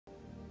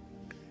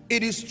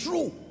It is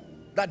true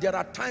that there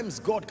are times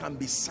God can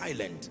be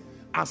silent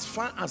as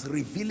far as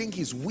revealing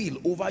his will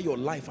over your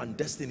life and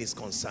destiny is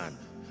concerned.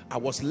 I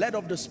was led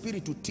of the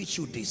Spirit to teach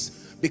you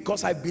this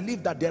because I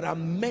believe that there are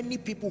many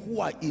people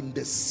who are in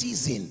the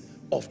season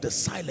of the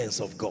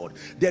silence of God.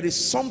 There is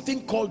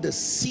something called the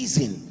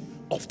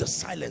season of the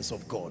silence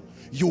of God.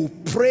 You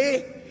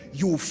pray,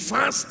 you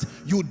fast,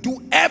 you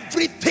do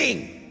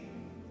everything,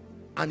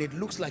 and it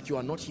looks like you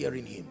are not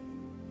hearing him.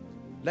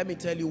 Let me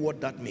tell you what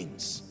that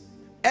means.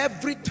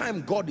 Every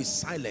time God is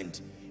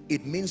silent,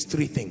 it means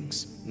three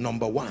things.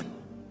 Number one,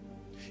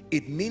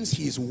 it means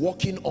he is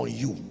working on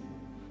you.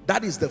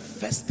 That is the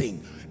first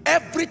thing.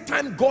 Every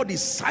time God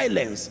is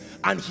silent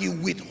and he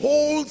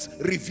withholds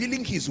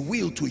revealing his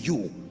will to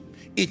you,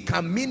 it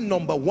can mean,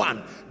 number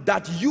one,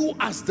 that you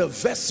as the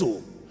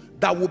vessel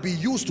that will be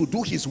used to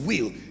do his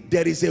will,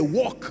 there is a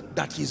work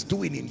that he's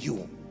doing in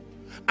you.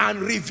 And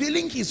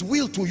revealing his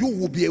will to you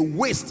will be a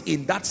waste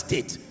in that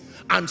state.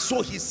 And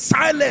so his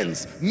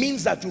silence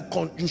means that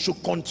you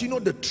should continue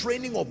the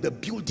training of the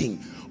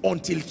building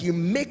until he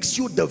makes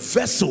you the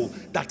vessel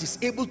that is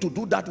able to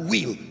do that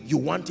will you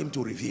want him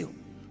to reveal.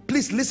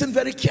 Please listen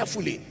very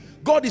carefully.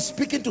 God is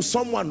speaking to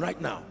someone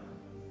right now.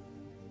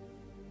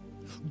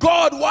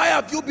 God, why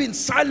have you been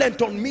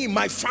silent on me,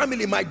 my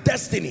family, my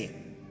destiny?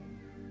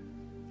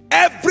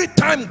 Every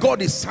time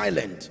God is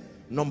silent,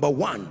 number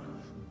one,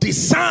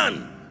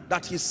 discern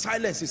that his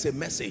silence is a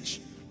message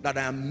that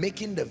I am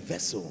making the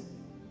vessel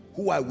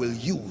who I will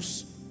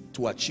use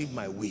to achieve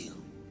my will.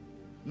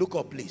 Look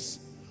up, please.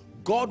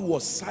 God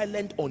was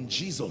silent on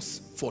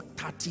Jesus for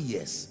 30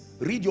 years.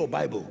 Read your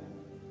Bible.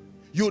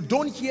 You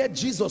don't hear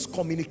Jesus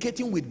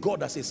communicating with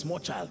God as a small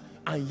child,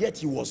 and yet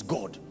he was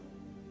God.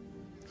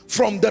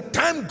 From the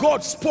time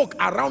God spoke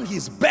around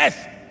his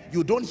birth,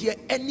 you don't hear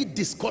any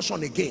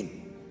discussion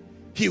again.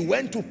 He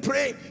went to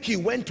pray, he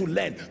went to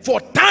learn. For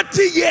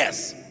 30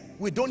 years,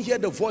 we don't hear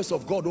the voice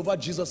of God over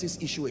Jesus's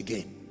issue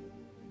again.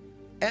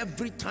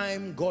 Every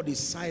time God is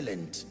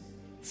silent,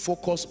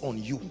 focus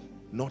on you,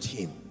 not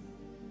him.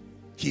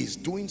 He is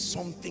doing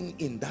something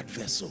in that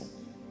vessel.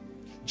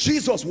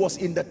 Jesus was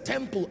in the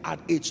temple at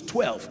age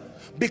 12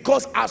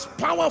 because as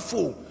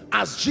powerful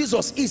as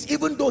Jesus is,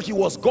 even though he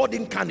was God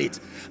incarnate,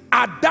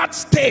 at that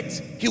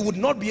state he would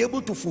not be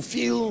able to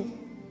fulfill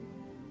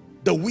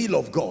the will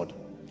of God.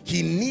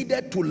 He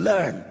needed to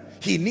learn.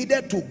 He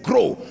needed to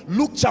grow.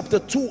 Luke chapter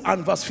 2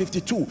 and verse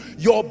 52.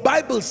 Your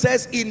Bible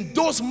says in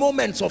those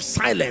moments of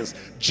silence,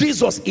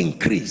 Jesus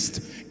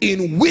increased.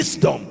 In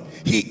wisdom,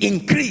 he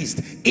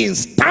increased. In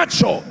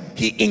stature,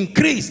 he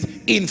increased.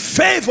 In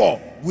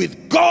favor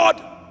with God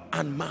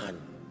and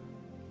man.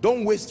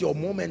 Don't waste your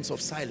moments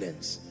of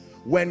silence.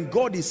 When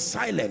God is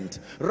silent,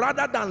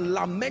 rather than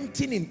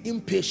lamenting in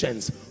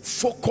impatience,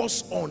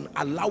 focus on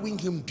allowing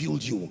him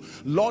build you.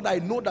 Lord, I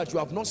know that you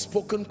have not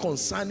spoken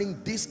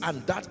concerning this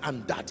and that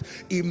and that.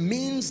 It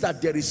means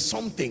that there is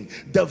something.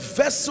 The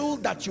vessel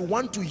that you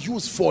want to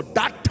use for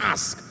that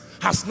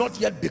task has not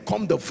yet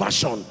become the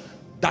version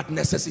that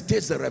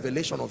necessitates the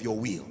revelation of your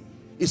will.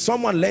 Is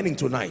someone learning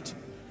tonight?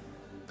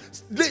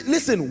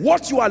 Listen,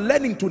 what you are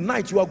learning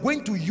tonight, you are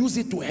going to use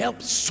it to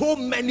help so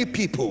many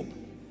people.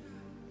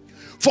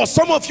 For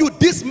some of you,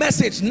 this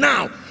message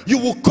now, you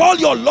will call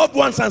your loved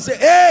ones and say,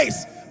 hey,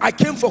 I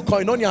came for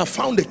Koinonia, I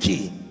found the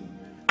key.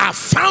 I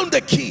found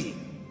the key.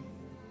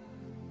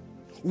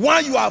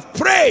 While you have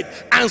prayed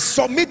and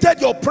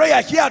submitted your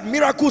prayer here at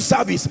Miracle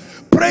Service,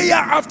 prayer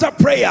after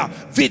prayer,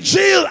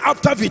 vigil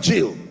after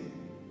vigil.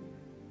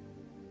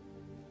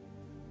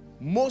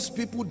 Most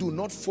people do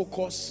not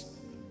focus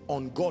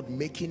on God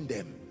making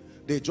them.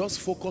 They just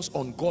focus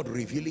on God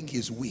revealing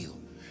his will.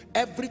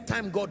 Every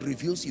time God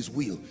reveals his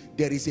will,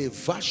 there is a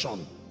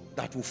version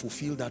that will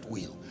fulfill that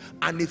will.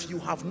 And if you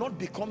have not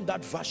become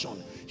that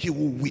version, he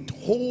will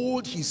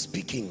withhold his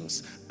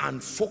speakings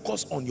and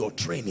focus on your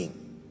training.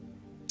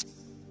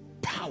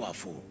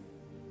 Powerful.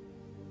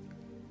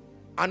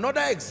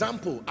 Another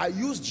example, I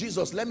use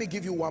Jesus. Let me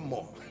give you one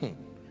more.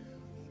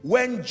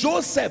 When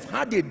Joseph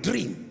had a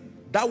dream,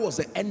 that was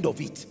the end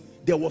of it.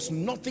 There was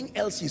nothing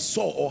else he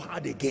saw or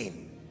heard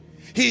again.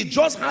 He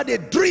just had a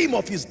dream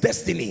of his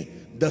destiny.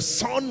 The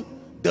sun,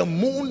 the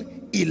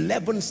moon,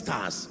 11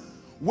 stars.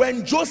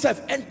 When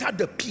Joseph entered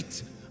the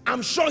pit,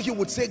 I'm sure he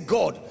would say,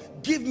 God,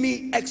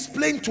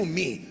 explain to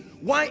me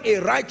why a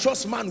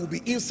righteous man will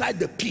be inside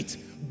the pit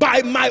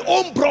by my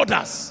own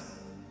brothers.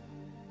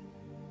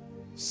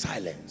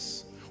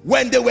 Silence.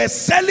 When they were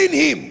selling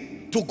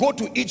him to go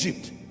to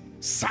Egypt,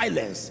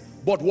 silence.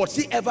 But was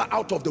he ever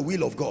out of the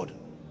will of God?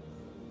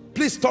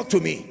 Please talk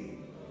to me.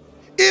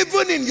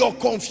 Even in your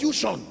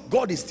confusion,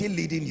 God is still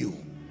leading you.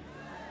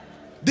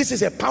 This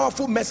is a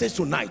powerful message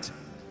tonight.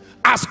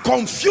 As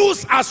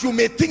confused as you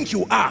may think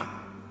you are,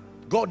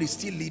 God is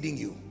still leading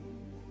you.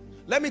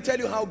 Let me tell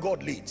you how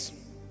God leads.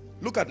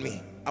 Look at me.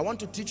 I want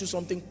to teach you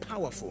something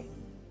powerful.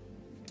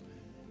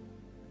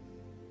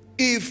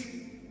 If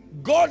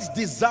God's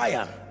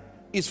desire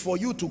is for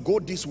you to go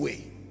this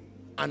way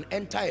and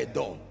enter a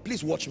door,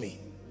 please watch me.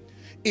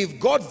 If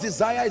God's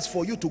desire is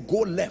for you to go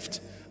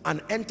left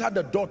and enter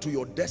the door to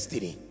your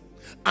destiny,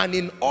 and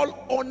in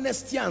all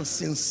honesty and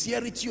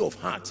sincerity of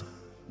heart,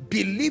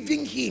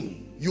 believing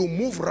him, you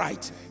move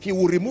right, he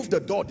will remove the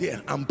door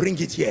there and bring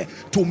it here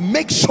to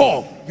make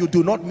sure you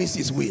do not miss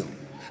his will.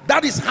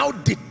 That is how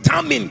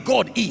determined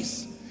God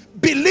is.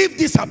 Believe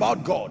this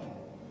about God.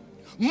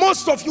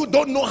 Most of you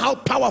don't know how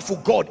powerful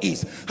God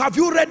is. Have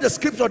you read the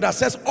scripture that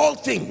says all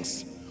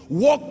things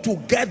work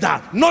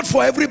together, not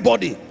for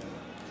everybody,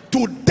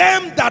 to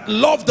them that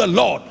love the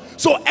Lord?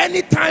 So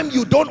anytime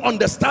you don't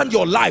understand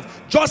your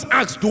life, just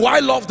ask, do I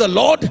love the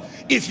Lord?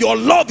 If your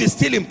love is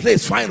still in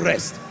place, find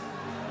rest.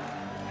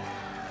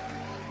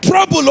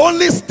 Trouble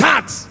only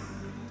starts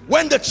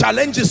when the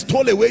challenges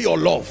stole away your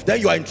love. Then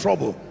you are in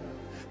trouble.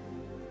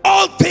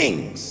 All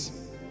things.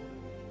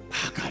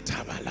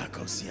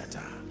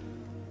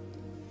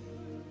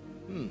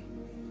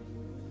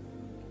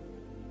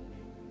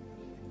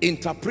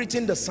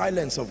 Interpreting the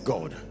silence of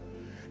God.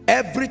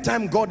 Every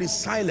time God is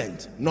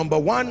silent, number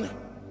one,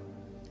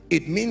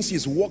 it means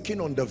he's walking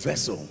on the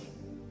vessel.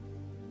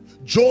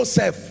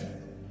 Joseph,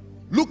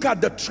 look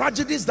at the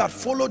tragedies that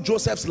followed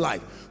Joseph's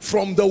life.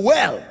 From the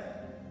well,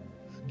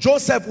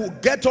 Joseph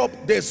would get up,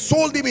 they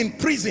sold him in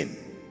prison,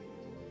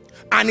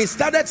 and he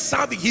started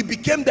serving. He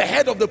became the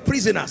head of the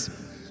prisoners.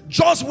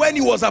 Just when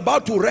he was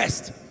about to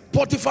rest,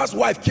 Potiphar's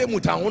wife came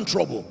with her own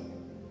trouble.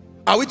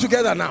 Are we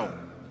together now?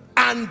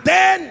 And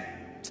then,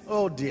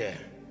 oh dear,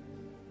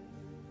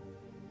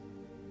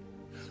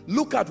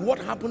 look at what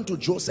happened to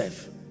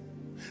Joseph.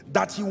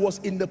 That he was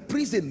in the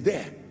prison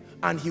there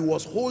and he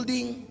was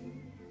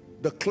holding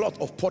the cloth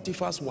of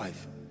Potiphar's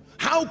wife.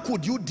 How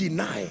could you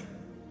deny?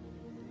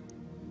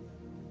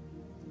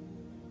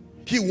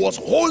 He was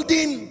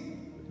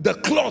holding the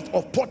cloth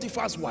of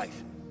Potiphar's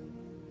wife.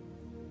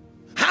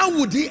 How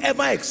would he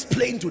ever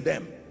explain to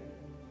them?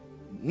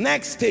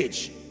 Next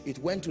stage, it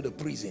went to the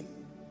prison,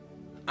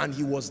 and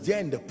he was there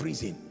in the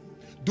prison.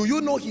 Do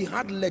you know he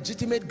had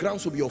legitimate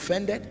grounds to be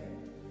offended?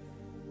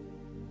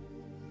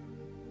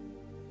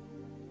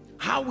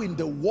 How in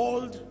the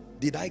world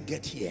did I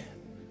get here?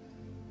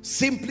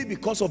 Simply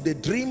because of the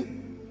dream.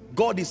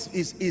 God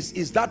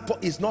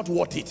is not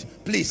worth it.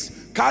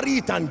 Please carry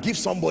it and give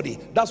somebody.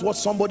 That's what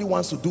somebody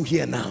wants to do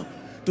here now,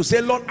 to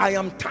say, Lord, I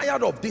am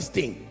tired of this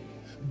thing.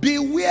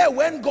 Beware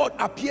when God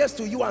appears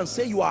to you and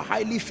say you are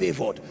highly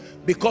favored,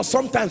 because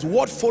sometimes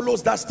what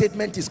follows that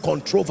statement is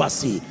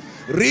controversy.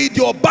 Read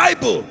your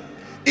Bible.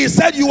 He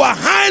said you are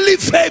highly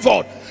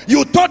favored.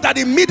 You thought that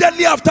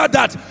immediately after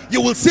that you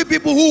will see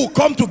people who will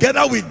come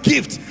together with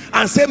gifts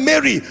and say,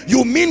 Mary,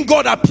 you mean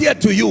God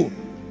appeared to you?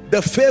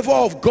 The favor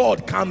of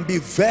God can be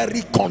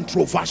very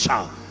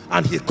controversial,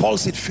 and he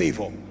calls it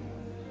favor.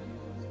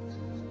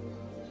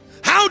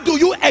 How do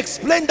you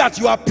explain that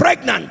you are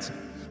pregnant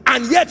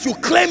and yet you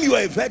claim you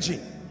are a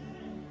virgin?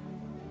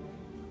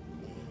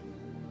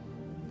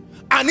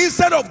 And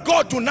instead of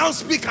God to now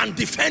speak and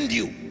defend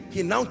you,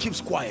 he now keeps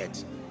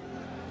quiet.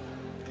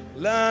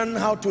 Learn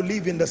how to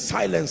live in the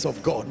silence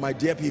of God, my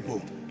dear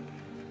people.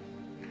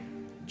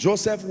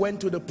 Joseph went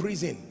to the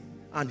prison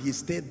and he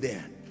stayed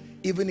there.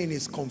 Even in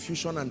his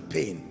confusion and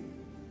pain,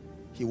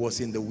 he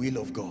was in the will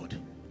of God.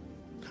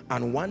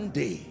 And one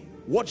day,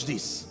 watch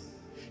this,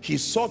 he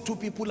saw two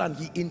people and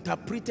he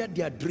interpreted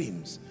their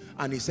dreams,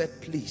 and he said,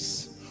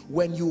 please,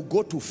 when you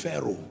go to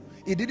Pharaoh,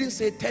 he didn't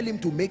say tell him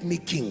to make me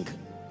king.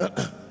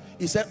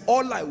 He said,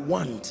 all I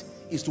want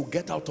is to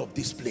get out of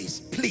this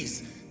place.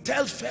 Please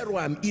tell Pharaoh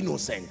I'm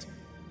innocent.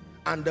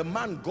 And the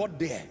man got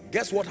there.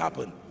 Guess what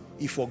happened?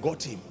 He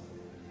forgot him.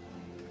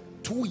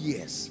 2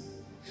 years.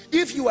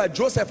 If you are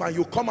Joseph and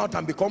you come out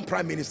and become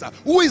prime minister,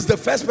 who is the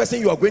first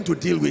person you are going to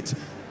deal with?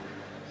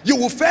 You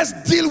will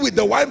first deal with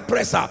the wine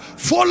presser,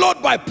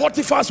 followed by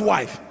Potiphar's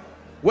wife.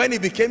 When he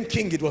became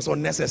king, it was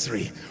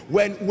unnecessary.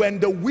 When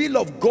the will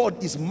of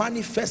God is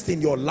manifest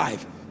in your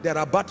life, there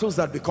are battles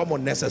that become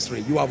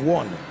unnecessary. You have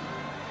won.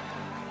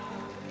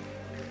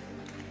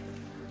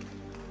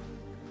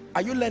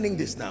 Are you learning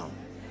this now?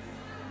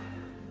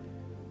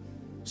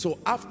 So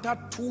after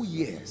 2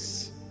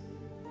 years,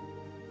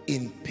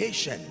 in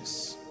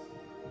patience,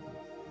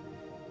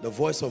 the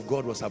voice of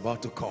God was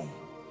about to come.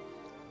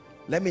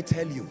 Let me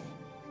tell you,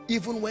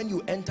 even when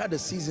you enter the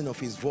season of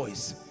his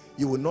voice,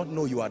 you will not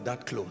know you are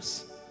that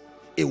close.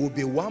 It will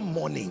be one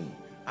morning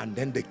and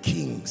then the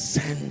king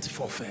sent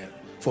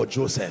for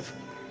Joseph.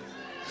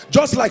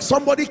 Just like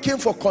somebody came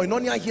for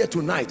koinonia here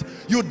tonight,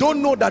 you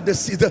don't know that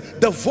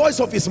the voice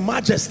of his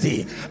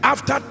majesty,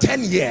 after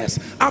 10 years,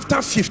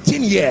 after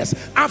 15 years,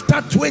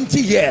 after 20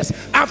 years,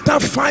 after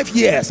 5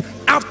 years,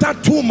 after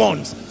 2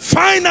 months,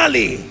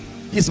 finally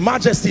his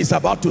majesty is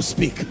about to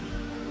speak.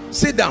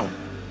 Sit down.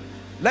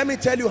 Let me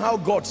tell you how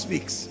God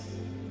speaks.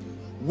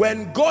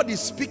 When God is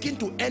speaking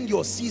to end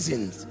your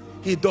seasons,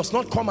 he does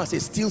not come as a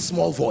still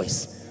small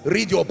voice.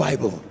 Read your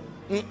Bible.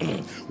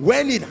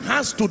 When it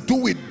has to do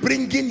with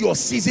bringing your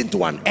season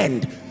to an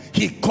end,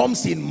 he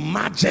comes in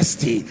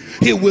majesty.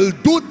 He will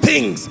do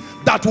things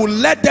that will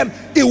let them,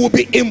 it will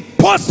be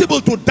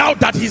impossible to doubt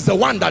that he's the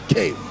one that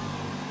came.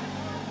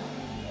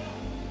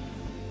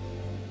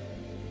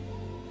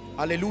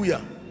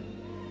 Hallelujah.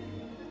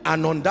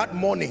 And on that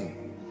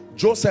morning,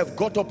 Joseph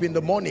got up in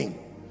the morning.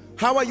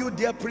 How are you,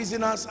 dear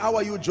prisoners? How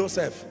are you,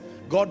 Joseph?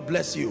 God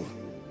bless you.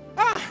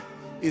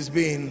 It's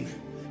been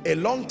a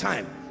long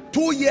time.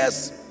 2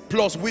 years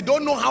plus. We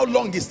don't know how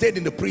long he stayed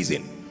in the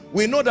prison.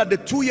 We know that the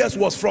 2 years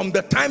was from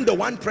the time the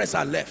one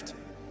presser left.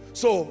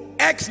 So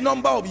X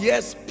number of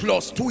years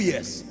plus 2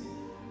 years.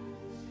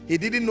 He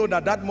didn't know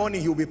that that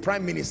morning he will be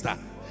prime minister.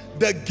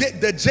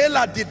 The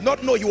jailer did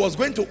not know he was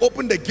going to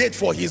open the gate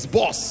for his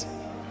boss.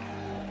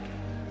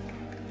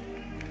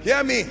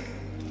 Hear me.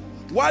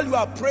 While you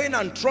are praying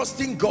and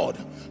trusting God,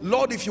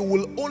 Lord, if you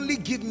will only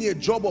give me a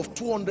job of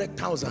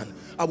 200,000,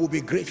 I will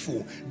be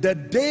grateful. The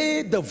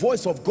day the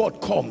voice of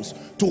God comes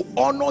to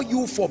honor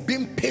you for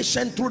being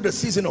patient through the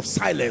season of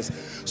silence,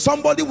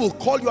 somebody will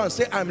call you and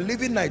say, I'm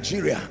leaving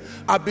Nigeria.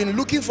 I've been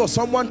looking for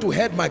someone to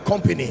head my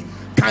company.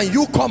 Can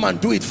you come and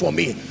do it for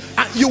me?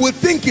 And you will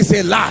think it's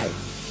a lie.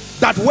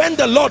 That when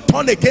the Lord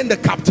turned again the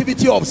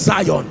captivity of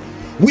Zion,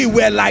 we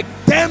were like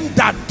them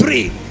that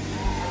dream.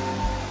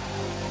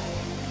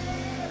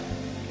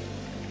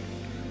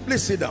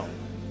 Please sit down.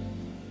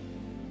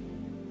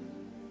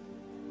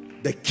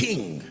 The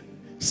king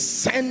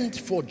sent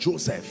for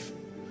Joseph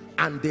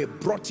and they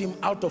brought him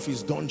out of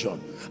his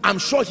dungeon. I'm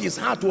sure his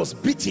heart was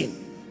beating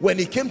when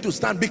he came to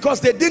stand,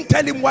 because they didn't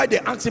tell him why they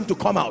asked him to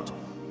come out.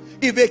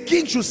 If a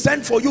king should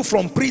send for you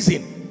from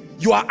prison,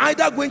 you are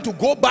either going to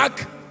go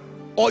back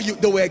or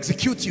they will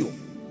execute you.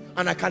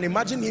 And I can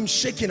imagine him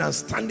shaking and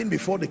standing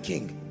before the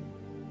king.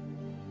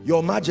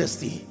 Your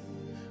Majesty.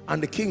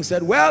 And the king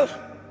said, well,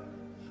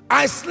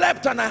 I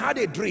slept and I had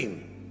a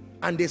dream.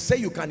 And they say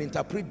you can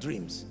interpret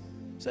dreams.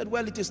 He said,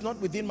 well, it is not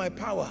within my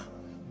power.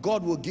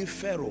 God will give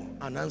Pharaoh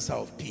an answer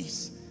of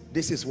peace.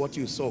 This is what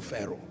you saw,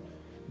 Pharaoh.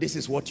 This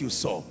is what you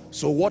saw.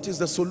 So what is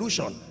the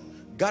solution?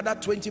 Gather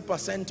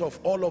 20% of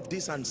all of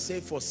this and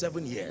save for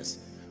 7 years.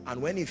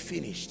 And when he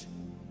finished,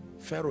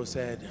 Pharaoh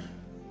said,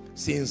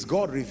 since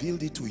God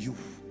revealed it to you,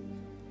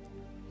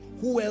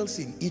 who else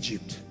in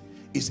Egypt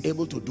is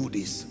able to do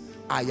this?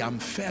 I am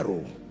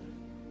Pharaoh,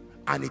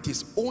 and it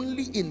is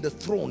only in the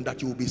throne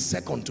that you will be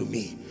second to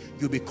me.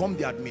 You become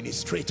the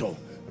administrator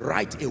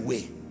right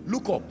away.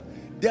 Look up.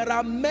 There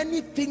are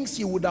many things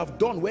he would have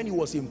done when he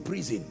was in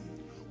prison.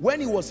 When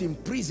he was in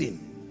prison,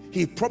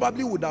 he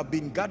probably would have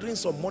been gathering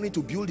some money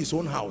to build his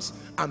own house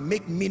and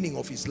make meaning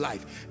of his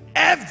life.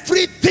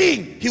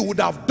 Everything he would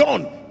have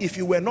done if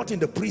he were not in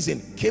the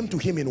prison came to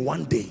him in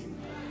one day.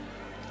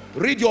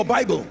 Read your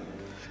Bible.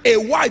 A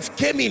wife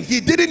came in.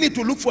 He didn't need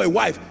to look for a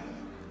wife.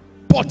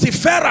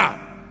 Potiphera,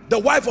 the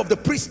wife of the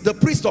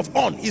priest of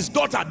On, his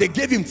daughter, they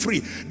gave him free.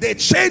 They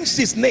changed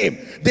his name.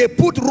 They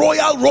put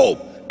royal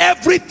robe.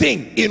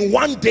 Everything in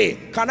one day.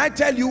 Can I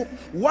tell you,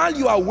 while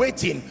you are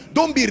waiting,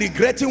 don't be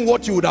regretting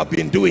what you would have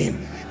been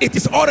doing. It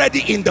is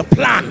already in the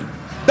plan.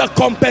 The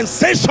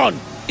compensation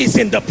is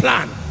in the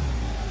plan.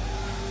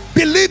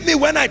 Believe me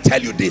when I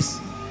tell you this.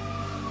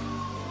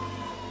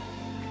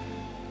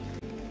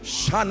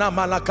 Shana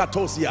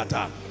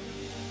Malakatosiata.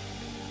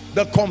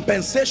 The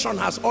compensation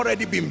has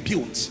already been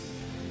built.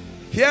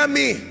 Hear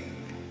me.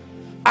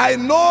 I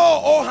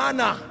know, oh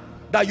Hannah,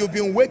 that you've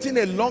been waiting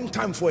a long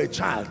time for a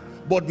child,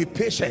 but be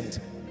patient.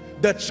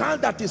 The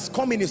child that is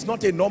coming is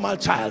not a normal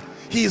child.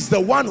 He is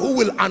the one who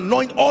will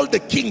anoint all the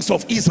kings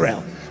of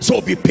Israel.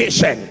 So be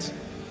patient.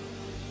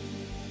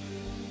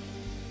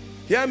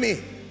 Hear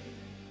me.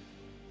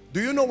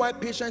 Do you know why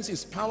patience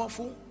is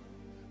powerful?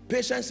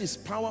 Patience is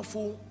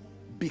powerful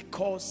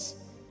because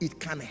it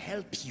can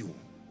help you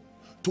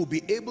to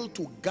be able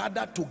to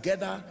gather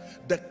together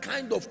the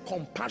kind of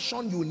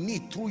compassion you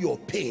need through your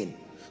pain,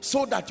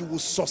 so that you will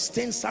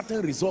sustain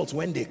certain results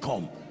when they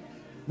come.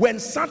 When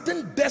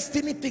certain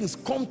destiny things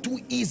come too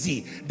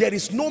easy, there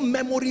is no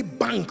memory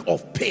bank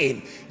of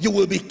pain. You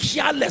will be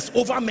careless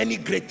over many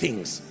great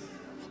things.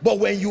 But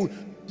when you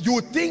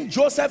think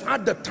Joseph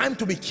had the time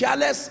to be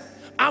careless,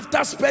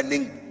 after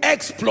spending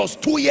X plus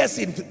 2 years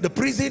in the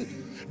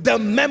prison, the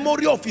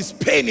memory of his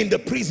pain in the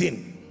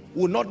prison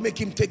will not make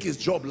him take his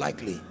job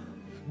lightly.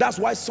 That's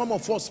why some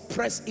of us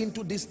press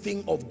into this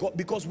thing of God,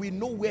 because we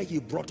know where he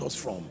brought us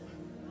from.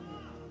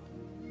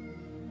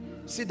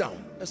 Sit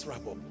down, let's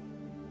wrap up.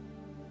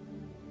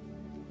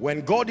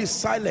 When God is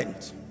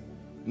silent,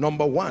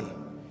 number one,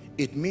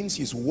 it means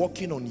he's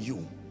working on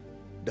you,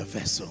 the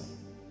vessel.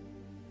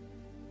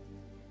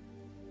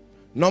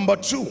 Number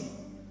two,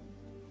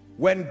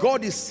 when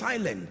God is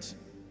silent,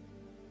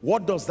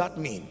 what does that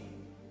mean?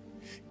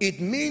 It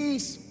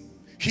means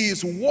he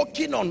is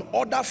working on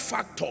other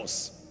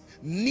factors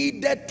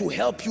needed to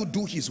help you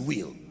do his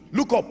will.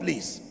 Look up,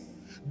 please.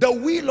 The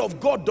will of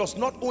God does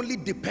not only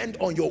depend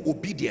on your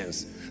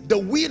obedience. The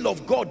will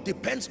of God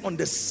depends on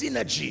the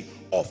synergy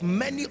of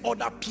many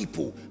other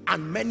people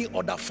and many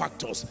other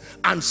factors.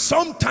 And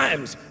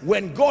sometimes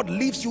when God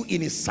leaves you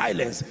in his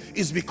silence,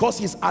 it's because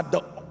he's at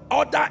the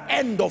other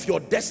end of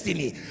your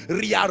destiny,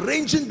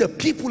 rearranging the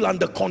people and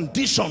the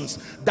conditions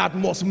that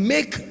must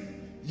make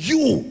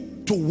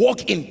you to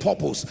walk in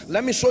purpose.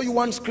 Let me show you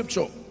one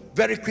scripture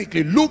very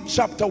quickly. Luke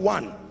chapter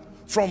 1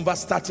 from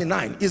verse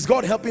 39. Is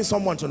God helping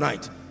someone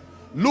tonight?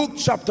 Luke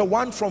chapter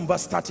 1 from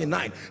verse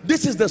 39.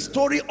 This is the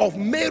story of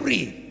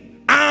Mary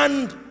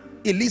and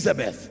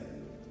Elizabeth.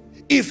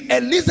 If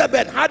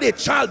Elizabeth had a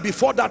child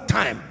before that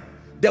time,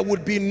 there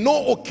would be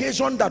no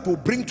occasion that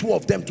would bring two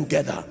of them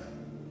together.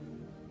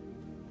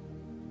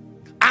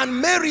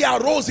 And Mary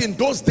arose in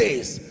those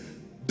days.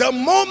 The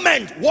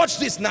moment, watch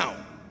this now,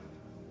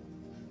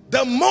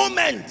 the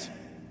moment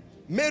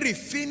Mary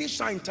finished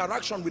her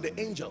interaction with the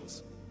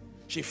angels,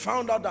 she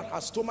found out that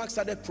her stomach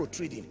started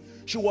protruding.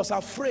 She was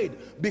afraid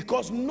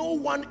because no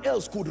one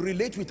else could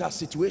relate with her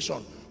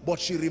situation. But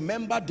she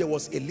remembered there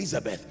was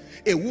Elizabeth,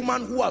 a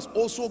woman who has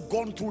also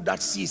gone through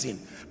that season.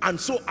 And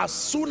so as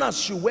soon as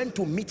she went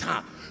to meet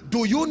her,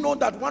 do you know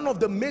that one of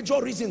the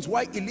major reasons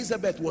why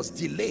Elizabeth was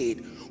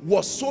delayed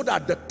was so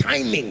that the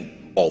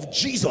timing of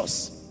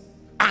Jesus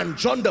and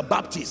John the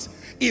Baptist,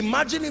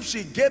 imagine if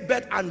she gave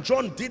birth and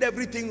John did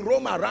everything,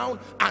 roam around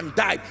and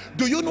died.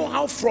 Do you know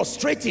how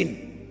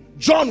frustrating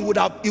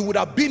it would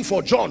have been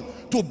for John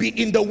to be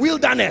in the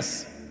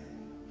wilderness?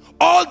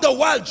 All the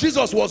while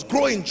Jesus was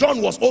growing,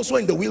 John was also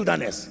in the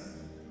wilderness.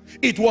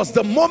 It was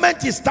the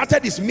moment he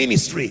started his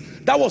ministry,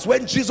 that was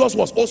when Jesus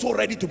was also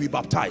ready to be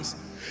baptized.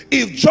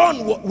 If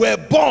John were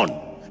born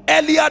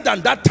earlier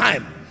than that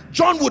time,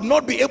 John would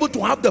not be able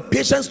to have the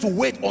patience to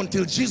wait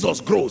until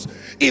Jesus grows.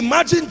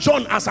 Imagine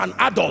John as an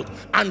adult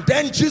and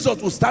then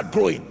Jesus will start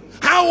growing.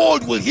 How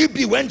old will he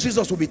be when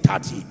Jesus will be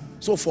 30?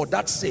 So for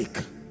that sake,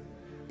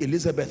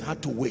 Elizabeth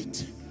had to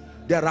wait.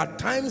 There are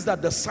times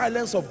that the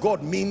silence of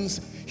God means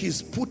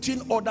he's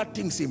putting other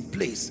things in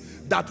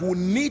place that will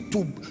need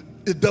to,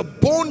 the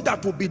bone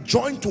that will be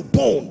joined to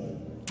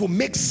bone to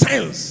make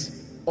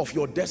sense of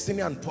your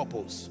destiny and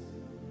purpose.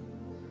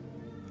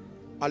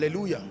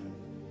 Hallelujah.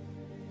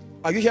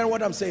 Are you hearing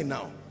what I'm saying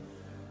now?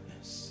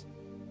 Yes.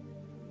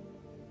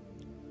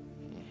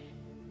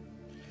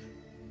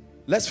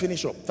 Let's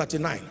finish up.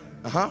 39.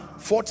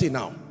 40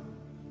 now.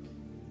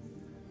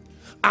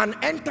 And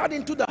entered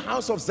into the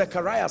house of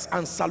Zacharias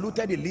and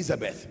saluted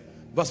Elizabeth.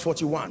 Verse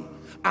 41.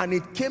 And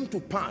it came to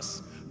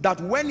pass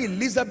that when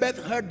Elizabeth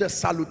heard the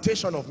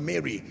salutation of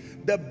Mary,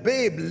 the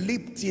babe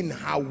leaped in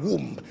her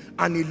womb,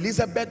 and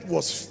Elizabeth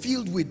was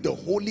filled with the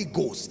Holy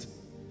Ghost.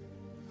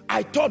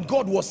 I thought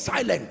God was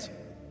silent,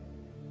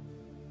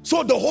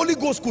 so the Holy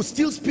Ghost could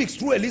still speak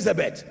through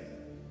Elizabeth.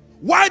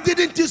 Why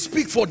didn't he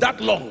speak for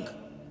that long?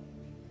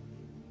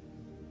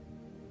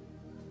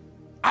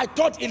 I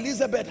thought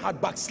Elizabeth had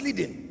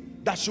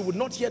backslidden, that she would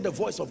not hear the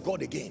voice of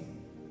God again.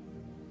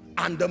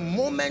 And the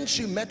moment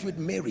she met with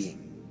Mary,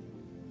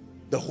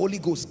 the Holy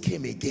Ghost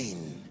came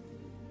again,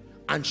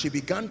 and she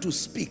began to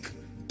speak.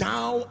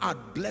 Thou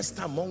art blessed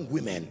among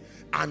women,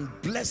 and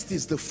blessed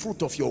is the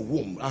fruit of your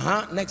womb.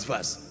 Next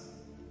verse.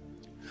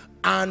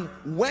 And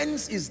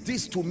whence is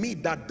this to me,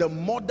 that the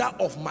mother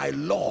of my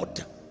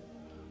Lord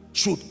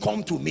should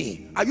come to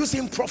me? Are you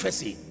seeing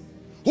prophecy?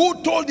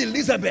 Who told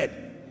Elizabeth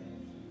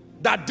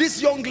that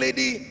this young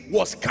lady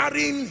was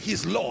carrying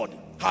his Lord,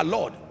 her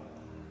Lord?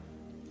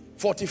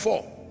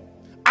 44.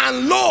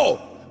 And lo,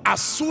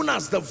 as soon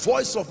as the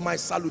voice of my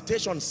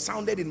salutation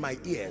sounded in my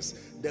ears,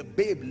 the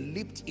babe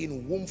leaped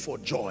in womb for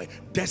joy.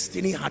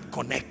 Destiny had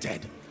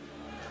connected.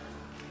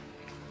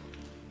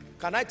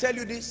 Can I tell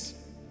you this?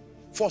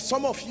 For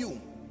some of you,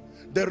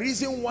 the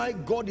reason why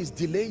God is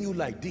delaying you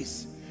like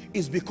this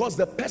is because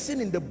the person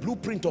in the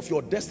blueprint of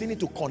your destiny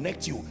to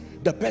connect you,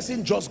 the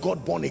person just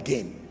got born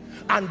again.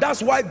 And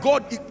that's why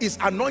God is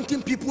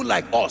anointing people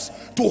like us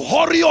to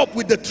hurry up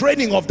with the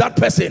training of that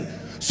person,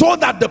 so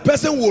that the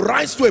person will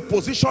rise to a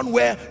position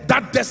where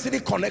that destiny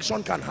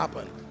connection can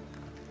happen.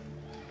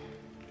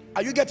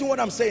 Are you getting what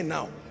I'm saying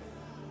now?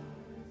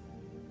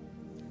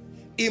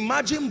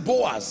 Imagine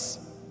Boaz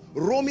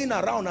roaming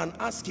around and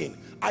asking,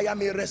 I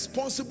am a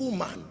responsible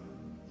man,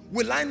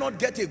 will I not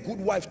get a good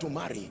wife to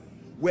marry?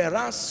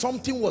 Whereas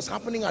something was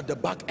happening at the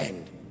back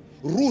end.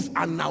 Ruth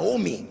and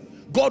Naomi,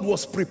 God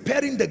was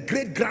preparing the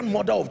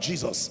great-grandmother of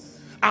Jesus,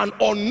 and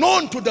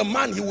unknown to the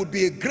man, he would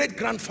be a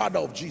great-grandfather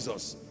of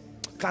Jesus.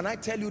 Can I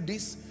tell you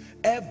this?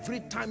 Every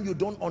time you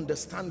don't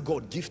understand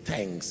God, give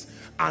thanks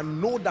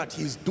and know that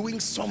he's doing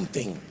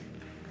something,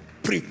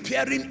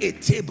 preparing a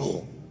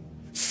table,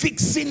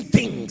 fixing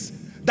things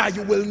that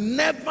you will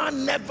never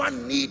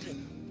need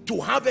to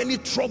have any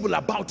trouble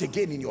about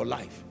again in your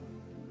life.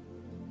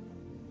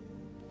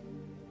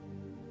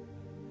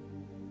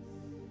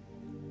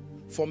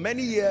 For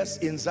many years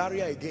in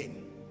Zaria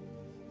again,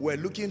 we're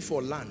looking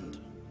for land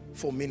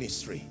for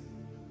ministry.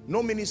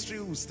 No ministry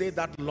will stay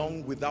that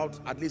long without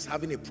at least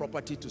having a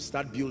property to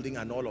start building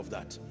and all of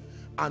that.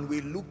 And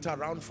we looked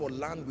around for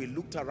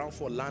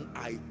land,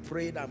 I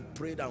prayed and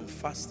prayed and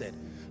fasted.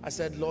 I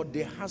said, Lord,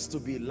 there has to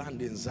be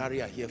land in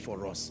Zaria here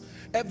for us.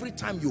 Every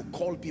time you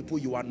call people,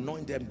 you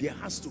anoint them, there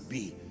has to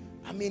be.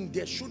 I mean,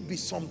 there should be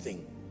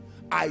something.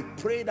 I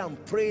prayed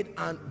and prayed,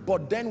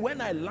 but then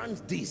when I learned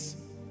this,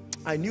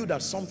 I knew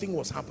that something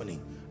was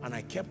happening, and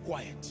I kept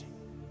quiet.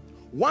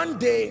 One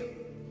day,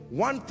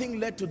 one thing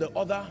led to the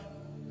other,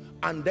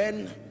 and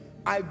then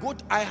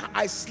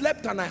I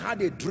slept and I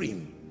had a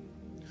dream,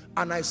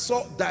 and I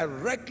saw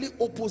directly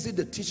opposite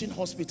the teaching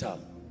hospital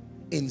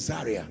in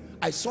Zaria.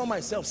 I saw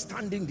myself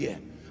standing there,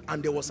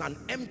 and there was an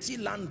empty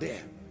land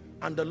there,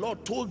 and the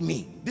Lord told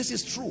me, this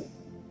is true,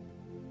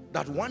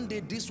 that one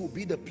day this will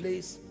be the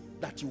place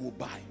that you will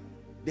buy.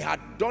 They had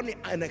done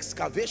an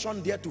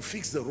excavation there to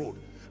fix the road,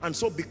 and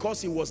so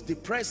because he was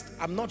depressed,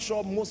 I'm not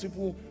sure most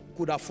people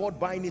could afford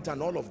buying it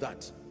and all of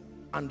that,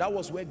 and that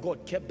was where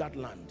God kept that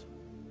land.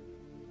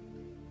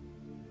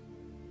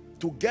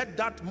 To get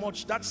that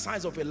much, that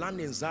size of a land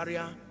in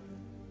Zaria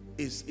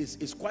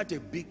is quite a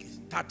big,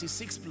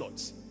 36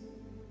 plots.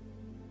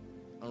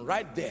 And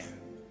right there,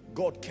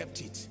 God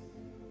kept it.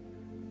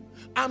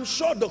 I'm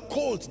sure the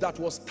colt that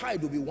was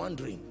tied will be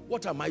wondering,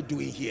 what am I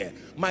doing here?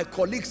 My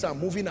colleagues are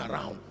moving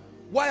around.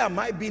 Why am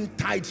I being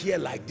tied here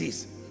like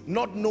this?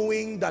 Not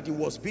knowing that it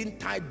was being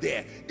tied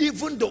there.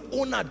 Even the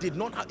owner did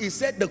not have, he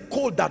said the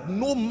colt that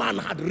no man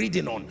had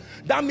ridden on.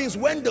 That means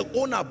when the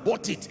owner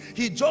bought it,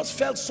 he just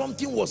felt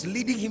something was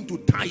leading him to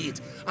tie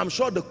it. I'm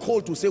sure the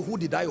colt will say, who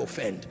did I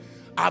offend?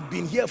 I've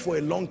been here for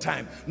a long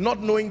time,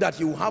 not knowing that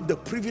you have the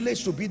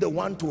privilege to be the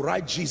one to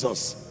ride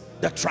Jesus,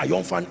 the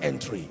triumphant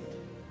entry.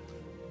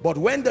 But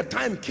when the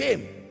time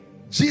came,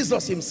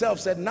 Jesus himself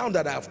said, now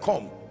that I have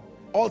come,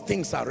 all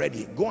things are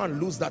ready. Go and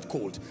loose that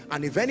colt.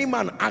 And if any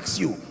man asks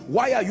you,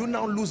 why are you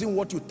now losing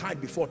what you tied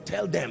before?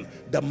 Tell them,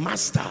 the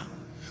master.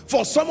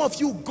 For some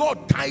of you,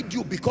 God tied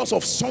you because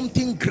of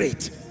something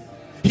great.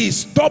 He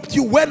stopped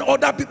you when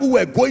other people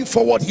were going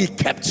forward. He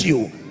kept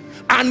you.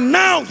 And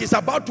now he's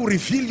about to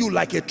reveal you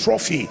like a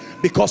trophy,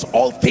 because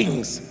all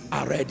things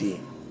are ready.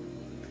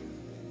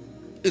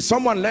 Is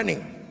someone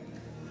learning?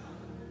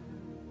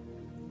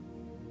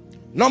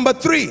 Number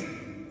 3,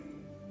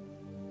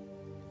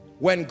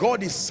 when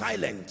God is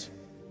silent,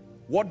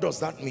 what does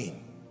that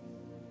mean?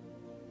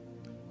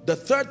 The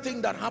third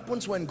thing that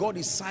happens when God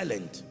is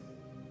silent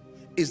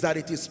is that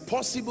it is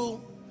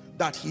possible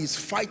that he is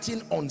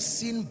fighting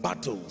unseen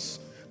battles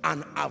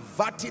and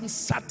averting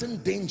certain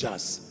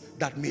dangers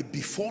that may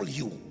befall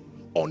you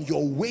on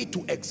your way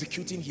to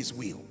executing his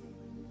will.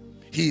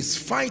 He is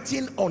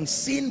fighting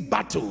unseen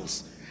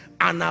battles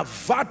and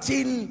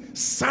averting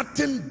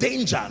certain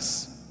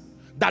dangers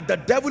that the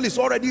devil is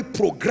already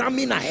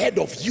programming ahead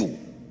of you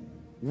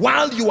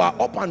while you are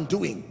up and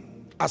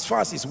doing, as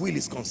far as his will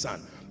is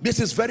concerned. This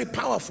is very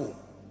powerful.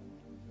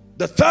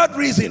 The third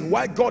reason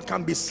why God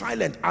can be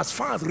silent as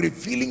far as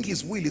revealing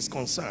his will is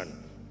concerned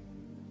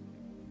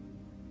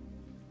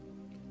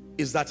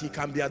is that he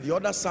can be at the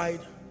other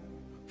side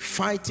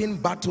fighting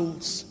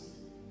battles,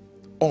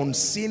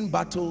 unseen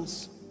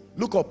battles.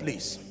 Look up,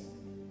 please.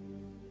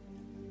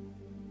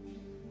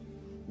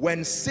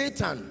 When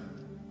Satan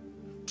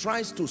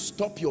tries to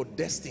stop your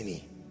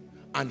destiny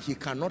and he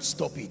cannot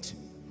stop it,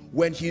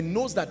 when he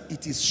knows that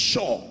it is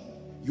sure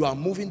you are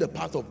moving the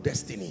path of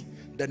destiny,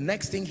 the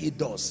next thing he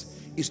does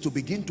is to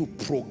begin to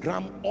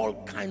program all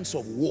kinds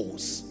of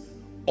woes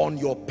on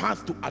your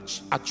path to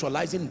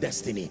actualizing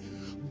destiny.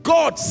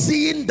 God,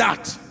 seeing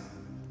that,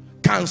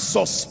 can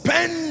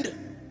suspend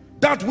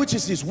that which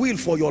is his will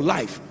for your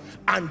life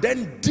and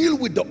then deal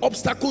with the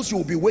obstacles you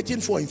will be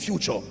waiting for in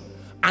future.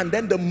 And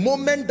then the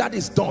moment that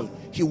is done,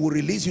 he will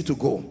release you to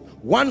go.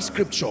 One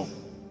scripture,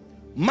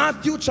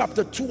 Matthew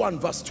chapter 2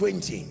 and verse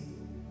 20.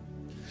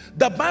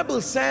 The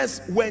Bible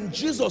says when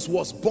Jesus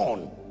was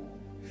born,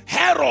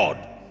 Herod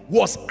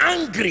was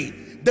angry.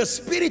 The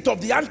spirit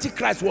of the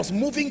Antichrist was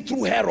moving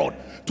through Herod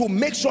to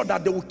make sure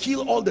that they will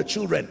kill all the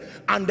children.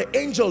 And the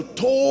angel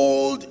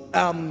told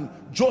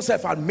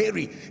Joseph and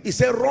Mary, he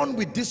said, run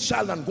with this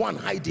child and go and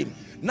hide him.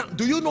 Now,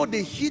 do you know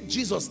they hid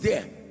Jesus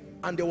there?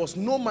 And there was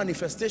no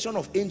manifestation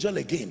of angel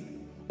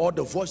again, or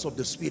the voice of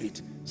the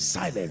spirit.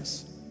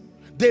 Silence.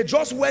 They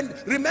just went.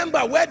 Remember,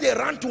 where they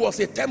ran to was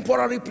a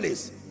temporary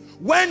place.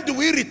 When do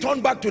we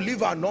return back to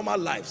live our normal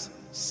lives?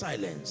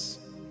 Silence.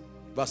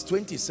 Verse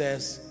 20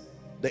 says,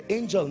 the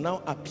angel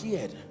now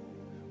appeared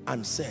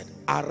and said,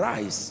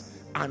 arise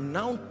and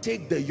now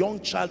take the young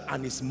child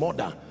and his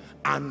mother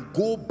and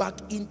go back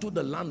into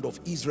the land of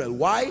Israel.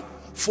 Why?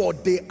 For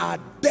they are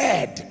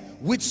dead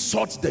which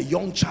sought the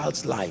young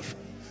child's life.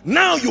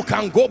 Now you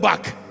can go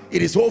back.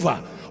 It is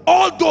over.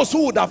 All those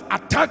who would have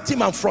attacked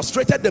him and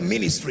frustrated the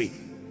ministry,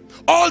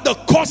 all the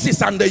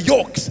curses and the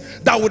yokes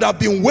that would have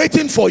been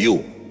waiting for you,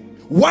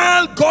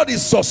 while God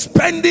is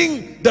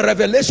suspending the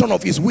revelation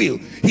of his will,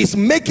 he's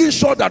making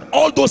sure that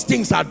all those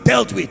things are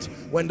dealt with.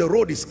 When the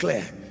road is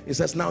clear, he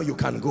says, now you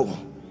can go.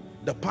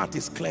 The path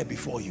is clear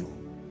before you.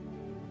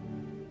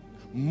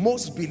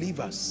 Most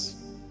believers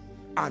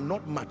are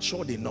not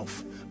matured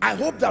enough. I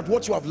hope that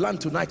what you have learned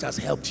tonight has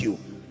helped you,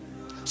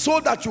 so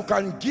that you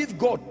can give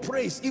God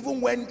praise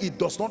even when it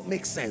does not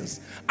make sense.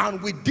 And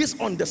with this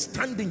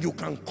understanding, you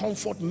can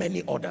comfort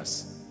many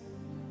others.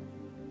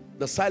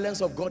 The silence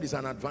of God is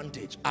an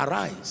advantage.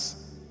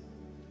 Arise.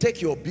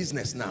 Take your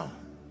business now.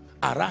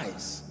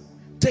 Arise.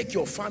 Take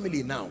your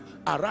family now.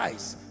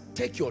 Arise.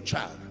 Take your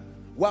child.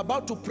 We're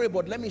about to pray,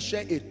 but let me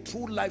share a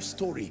true life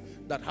story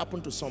that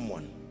happened to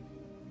someone.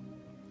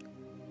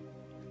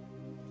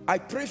 I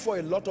pray for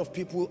a lot of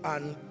people,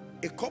 and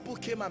a couple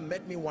came and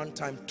met me one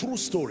time. True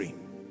story.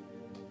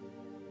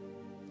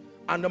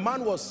 And the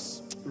man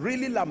was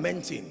really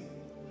lamenting,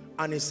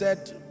 and he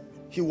said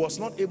he was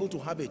not able to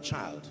have a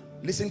child.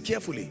 Listen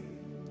carefully.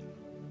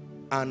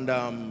 And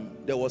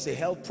there was a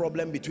health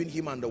problem between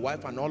him and the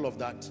wife and all of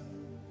that.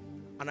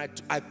 And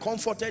I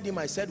comforted him.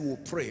 I said, we'll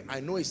pray. I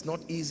know it's not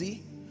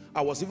easy.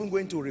 I was even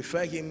going to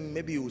refer him.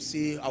 Maybe you'll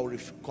see, I'll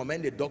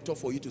recommend a doctor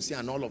for you to see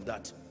and all of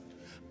that.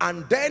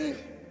 And then,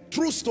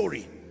 true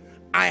story,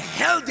 I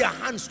held their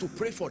hands to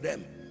pray for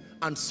them.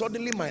 And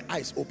suddenly my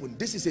eyes opened.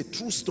 This is a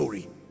true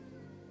story.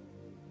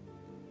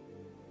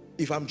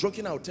 If I'm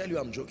joking, I'll tell you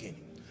I'm joking.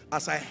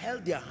 As I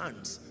held their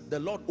hands, the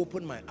Lord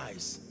opened my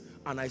eyes,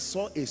 and I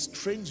saw a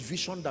strange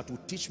vision that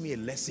would teach me a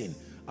lesson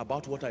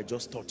about what I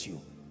just taught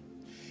you.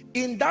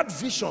 In that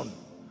vision,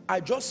 I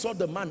just saw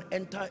the man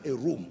enter a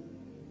room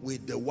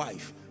with the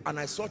wife, and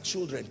I saw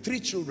children, 3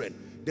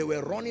 children. They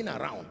were running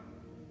around.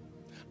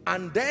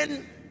 And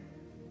then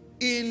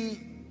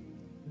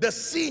the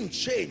scene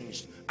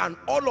changed, and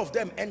all of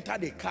them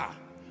entered a car,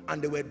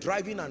 and they were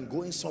driving and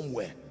going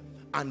somewhere.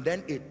 And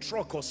then a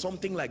truck or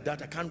something like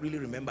that, I can't really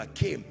remember,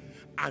 came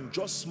and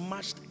just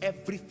smashed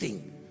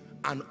everything,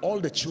 and all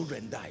the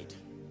children died.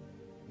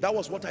 That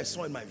was what I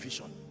saw in my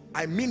vision.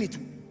 I mean it.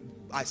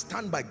 I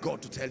stand by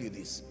God to tell you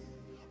this.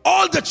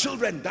 All the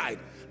children died,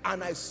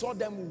 and I saw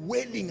them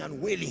wailing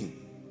and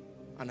wailing.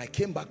 And I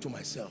came back to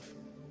myself,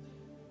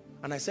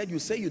 and I said, you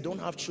say you don't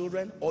have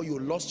children, or you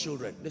lost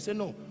children? They said,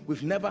 no,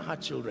 we've never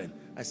had children.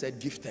 I said,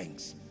 give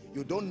thanks.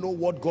 You don't know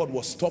what God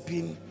was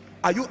stopping.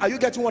 Are you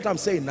getting what I'm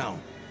saying now?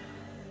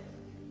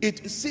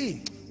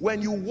 See,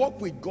 when you walk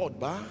with God,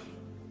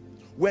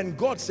 when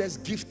God says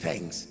give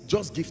thanks,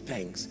 just give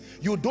thanks.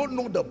 You don't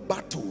know the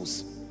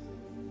battles.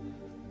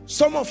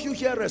 Some of you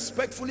here,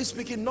 respectfully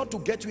speaking, not to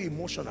get you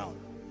emotional,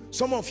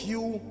 some of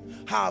you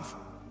have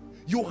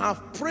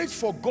prayed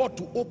for God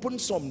to open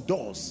some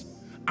doors,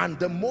 and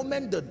the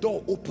moment the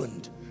door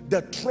opened,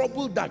 the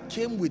trouble that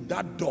came with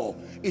that door,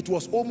 it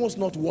was almost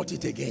not worth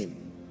it again.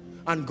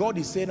 And God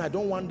is saying, I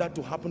don't want that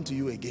to happen to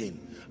you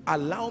again.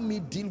 Allow me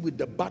deal with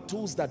the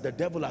battles that the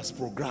devil has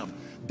programmed.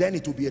 Then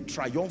it will be a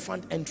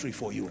triumphant entry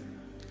for you.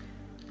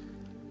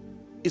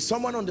 Is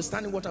someone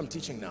understanding what I'm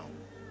teaching now?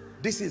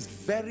 This is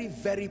very,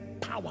 very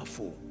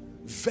powerful.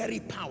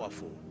 Very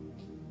powerful.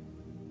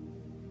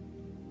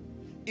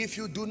 If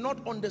you do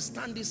not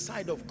understand this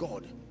side of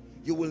God,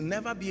 you will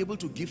never be able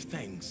to give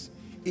thanks,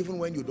 even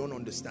when you don't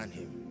understand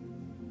him.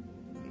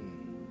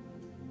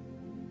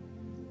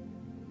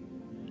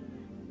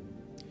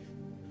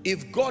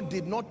 If God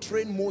did not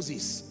train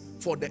Moses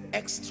for the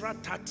extra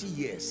 30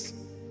 years,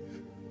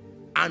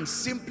 and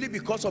simply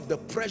because of the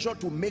pressure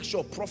to make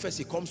sure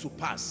prophecy comes to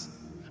pass,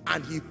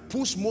 and he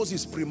pushed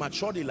Moses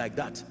prematurely like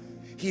that,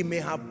 he may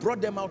have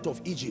brought them out of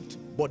Egypt,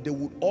 but they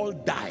would all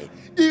die.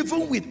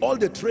 Even with all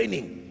the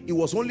training, it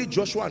was only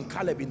Joshua and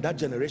Caleb in that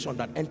generation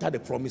that entered the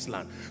promised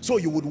land. So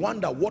you would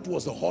wonder, what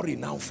was the hurry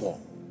now for?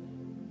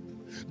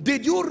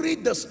 Did you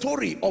read the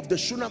story of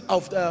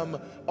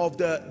the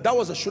that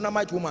was a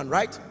Shunammite woman,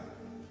 right?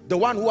 The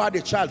one who had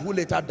a child who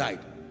later died.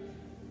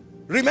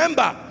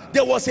 Remember,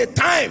 there was a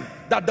time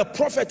that the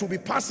prophet would be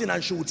passing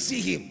and she would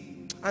see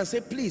him and say,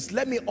 please,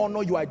 let me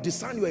honor you. I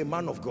discern you are a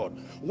man of God.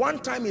 One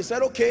time he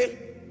said, okay,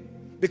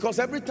 because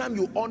every time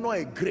you honor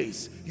a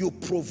grace, you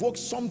provoke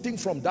something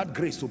from that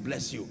grace to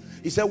bless you.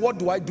 He said, what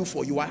do I do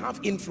for you? I have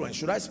influence.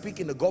 Should I speak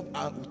in to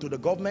the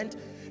government?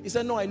 He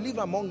said, no, I live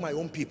among my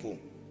own people.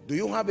 Do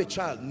you have a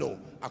child? No.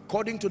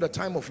 According to the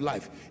time of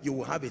life, you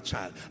will have a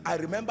child. I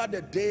remember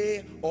the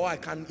day, or I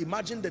can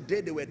imagine the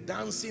day they were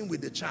dancing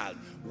with the child,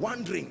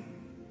 wondering,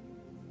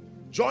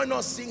 join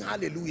us, sing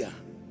hallelujah,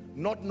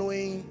 not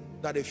knowing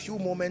that a few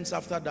moments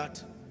after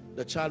that,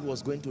 the child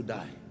was going to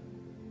die.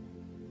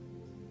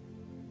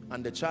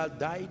 And the child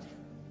died.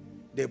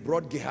 They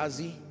brought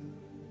Gehazi.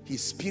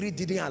 His spirit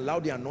didn't allow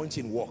the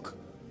anointing work.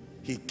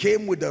 He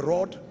came with the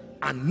rod,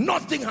 and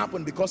nothing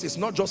happened, because it's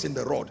not just in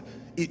the rod.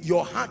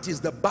 Your heart is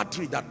the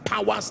battery that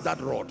powers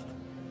that rod.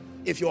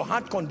 If your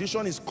heart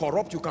condition is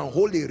corrupt, you can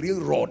hold a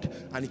real rod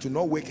and it will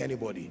not wake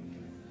anybody.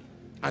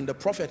 And the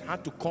prophet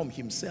had to come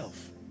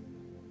himself.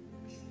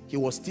 He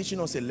was teaching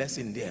us a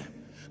lesson there,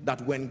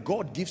 that when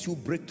God gives you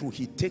breakthrough,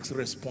 he takes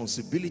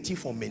responsibility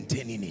for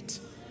maintaining it.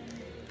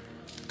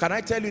 Can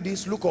I tell you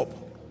this? Look up.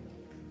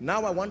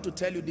 Now I want to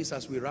tell you this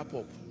as we wrap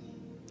up.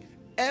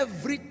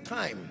 Every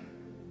time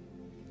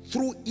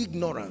through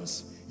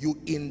ignorance you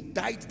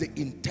indict the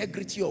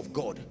integrity of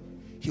God,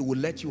 he will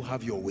let you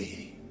have your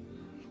way,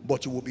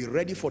 but you will be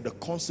ready for the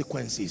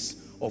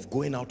consequences of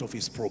going out of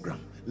his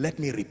program. Let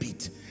me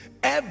repeat,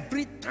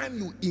 every time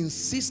you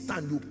insist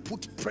and you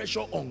put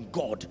pressure on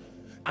God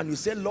and you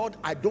say, Lord,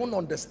 I don't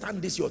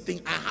understand this your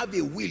thing, I have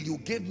a will, you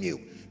gave me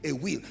a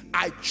will,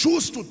 I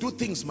choose to do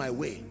things my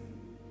way,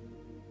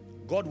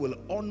 God will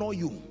honor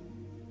you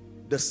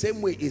the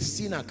same way a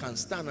sinner can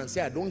stand and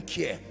say, I don't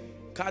care,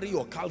 carry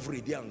your Calvary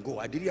there and go,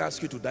 I didn't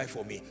ask you to die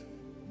for me.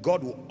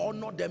 God will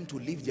honor them to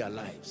live their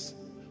lives,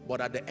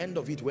 but at the end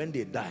of it, when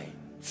they die,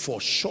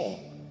 for sure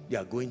they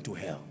are going to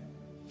hell.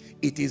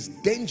 It is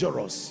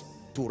dangerous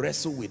to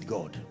wrestle with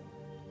God.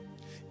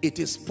 It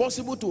is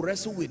possible to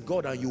wrestle with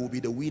God and you will be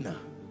the winner.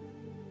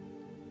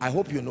 I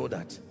hope you know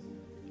that.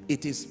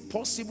 It is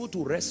possible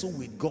to wrestle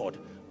with God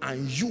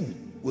and you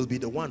will be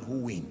the one who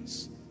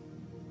wins.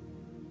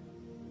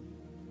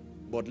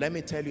 But let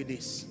me tell you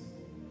this.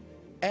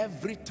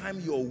 Every time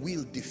your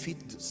will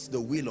defeats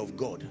the will of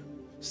God,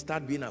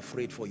 start being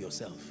afraid for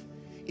yourself.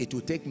 It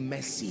will take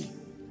mercy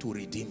to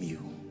redeem you.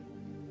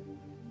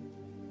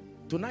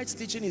 Tonight's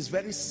teaching is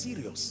very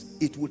serious.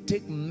 It will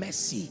take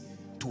mercy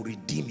to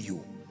redeem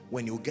you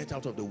when you get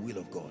out of the will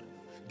of God.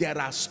 There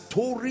are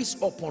stories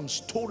upon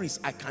stories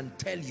I can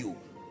tell you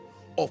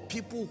of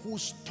people who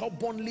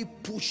stubbornly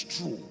push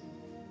through.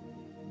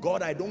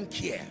 God, I don't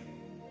care.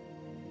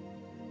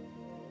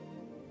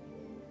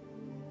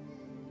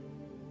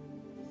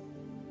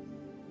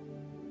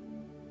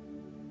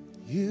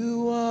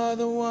 You are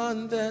the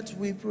one that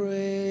we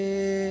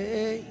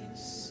praise.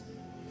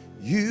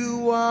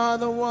 You are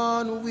the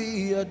one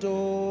we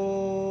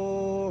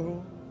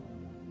adore.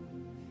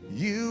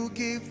 You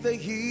give the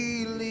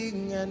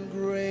healing and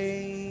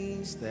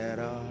grace that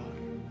our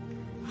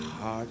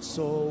hearts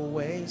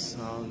always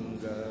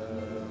hunger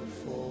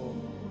for.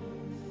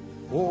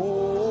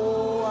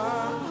 Oh,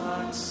 our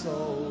hearts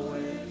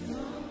always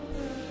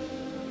hunger.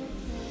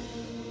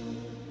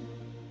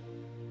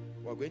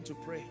 We're going to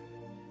pray.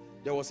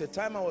 There was a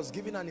time I was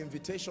given an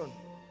invitation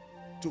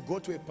to go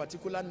to a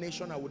particular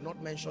nation. I would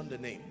not mention the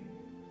name.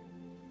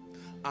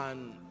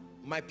 And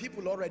my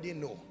people already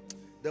know.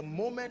 The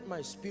moment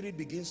my spirit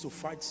begins to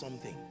fight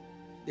something,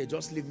 they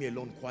just leave me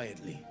alone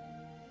quietly.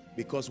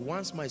 Because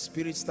once my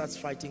spirit starts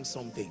fighting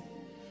something,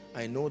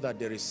 I know that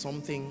there is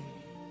something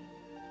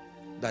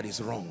that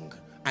is wrong.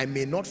 I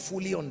may not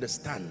fully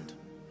understand.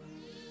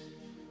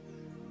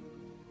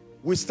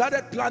 We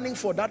started planning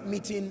for that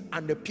meeting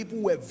and the people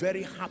were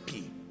very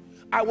happy.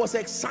 I was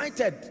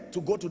excited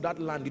to go to that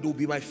land. It will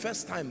be my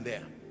first time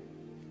there.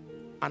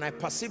 And I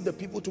perceived the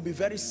people to be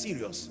very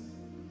serious.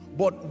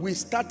 But we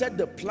started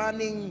the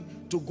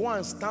planning to go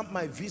and stamp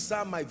my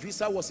visa. My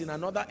visa was in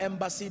another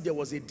embassy. There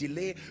was a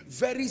delay.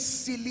 Very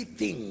silly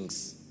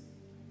things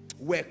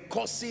were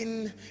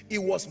causing, it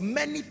was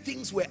many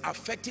things were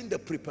affecting the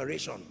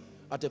preparation.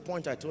 At a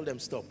point I told them,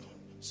 stop,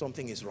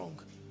 something is wrong.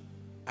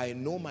 I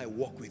know my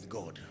walk with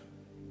God.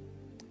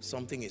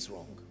 Something is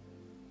wrong.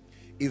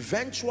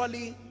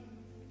 Eventually,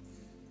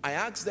 I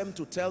asked them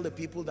to tell the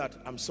people that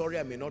I'm sorry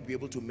I may not be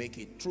able to make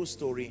it. True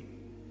story.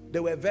 They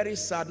were very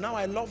sad. Now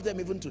I love them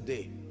even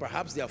today.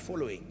 Perhaps they are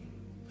following.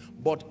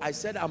 But I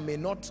said I'm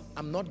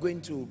not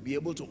going to be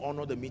able to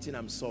honor the meeting.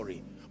 I'm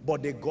sorry.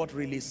 But they got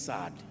really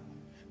sad.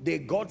 They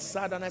got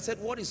sad and I said,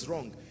 what is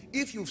wrong?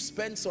 If you've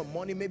spent some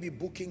money, maybe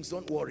bookings,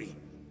 don't worry.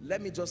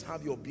 Let me just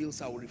have your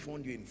bills. I will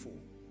refund you in full.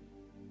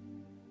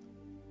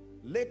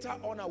 Later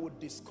on, I would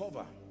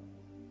discover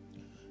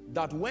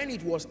that when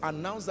it was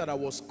announced that I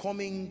was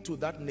coming to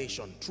that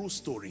nation, true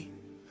story,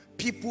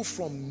 people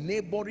from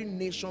neighboring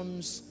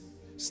nations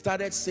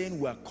started saying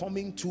we're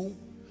coming to,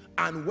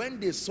 and when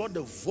they saw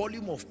the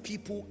volume of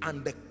people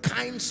and the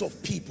kinds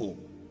of people,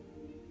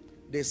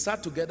 they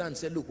sat together and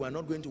said, look, we're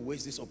not going to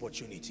waste this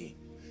opportunity.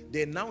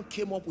 They now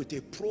came up with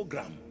a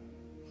program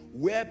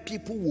where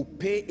people will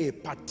pay a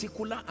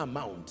particular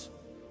amount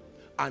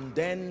and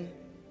then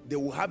they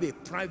will have a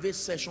private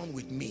session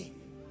with me.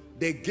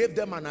 They gave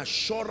them an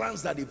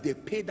assurance that if they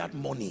pay that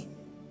money,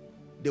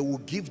 they will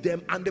give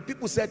them. And the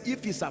people said,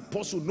 if it's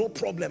apostle, no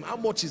problem. How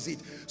much is it?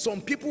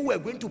 Some people were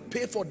going to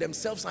pay for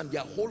themselves and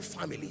their whole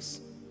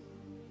families.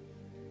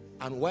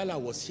 And while I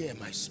was here,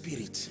 my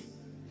spirit,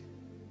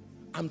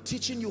 I'm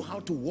teaching you how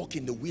to walk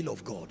in the will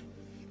of God.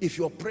 If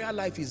your prayer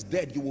life is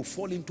dead, you will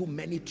fall into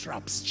many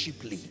traps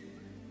cheaply.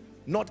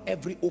 Not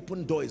every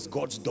open door is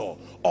God's door,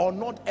 or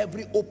not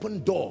every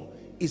open door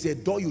is a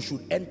door you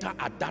should enter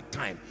at that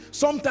time.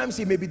 Sometimes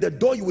it may be the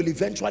door you will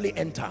eventually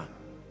enter.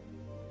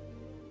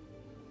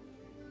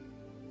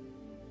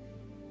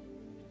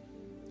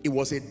 It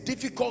was a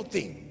difficult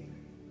thing.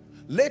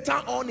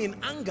 Later on, in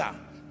anger,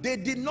 they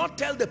did not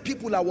tell the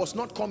people I was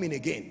not coming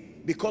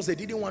again because they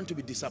didn't want to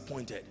be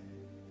disappointed.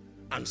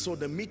 And so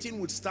the meeting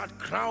would start.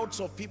 Crowds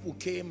of people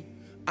came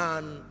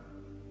and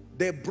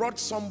they brought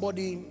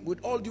somebody,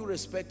 with all due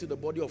respect to the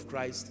body of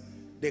Christ,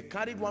 they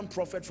carried one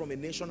prophet from a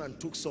nation and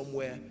took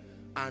somewhere.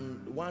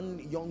 And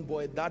one young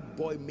boy, that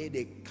boy made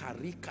a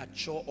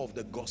caricature of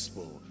the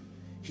gospel.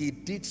 He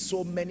did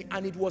so many,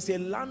 and it was a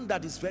land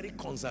that is very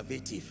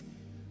conservative.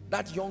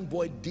 That young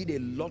boy did a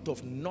lot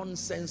of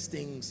nonsense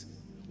things,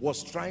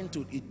 was trying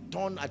to,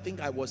 I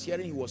think I was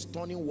hearing he was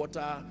turning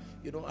water.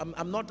 You know,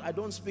 I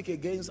don't speak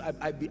against,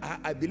 I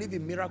believe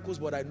in miracles,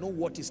 but I know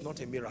what is not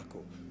a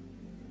miracle.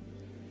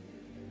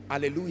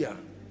 Hallelujah.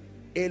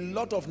 A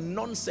lot of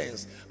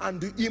nonsense.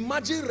 And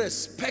imagine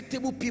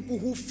respectable people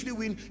who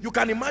flew in. You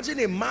can imagine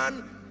a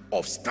man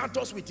of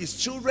status with his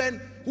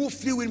children who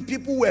flew in.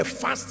 People were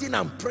fasting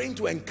and praying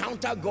to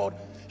encounter God.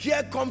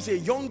 Here comes a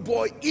young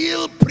boy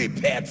ill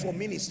prepared for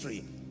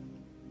ministry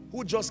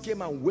who just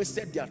came and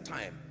wasted their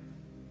time.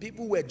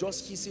 People were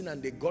just hissing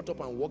and they got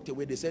up and walked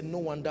away. They said, no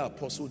wonder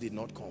apostle did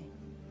not come.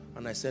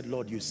 And I said,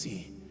 Lord, you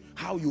see,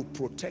 how you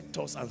protect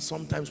us, and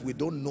sometimes we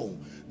don't know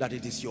that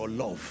it is your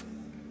love.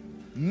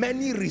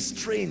 Many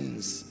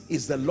restraints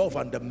is the love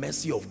and the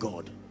mercy of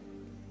God,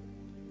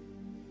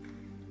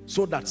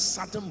 so that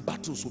certain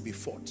battles will be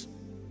fought.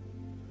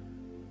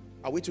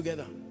 Are we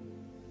together?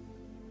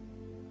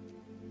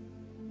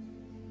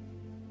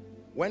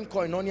 When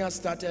Koinonia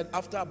started,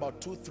 after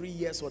about 2-3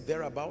 years or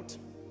thereabout,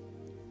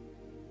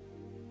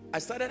 I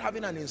started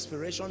having an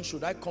inspiration.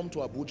 Should I come to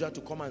Abuja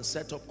to come and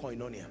set up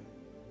Koinonia?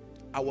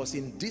 I was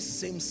in this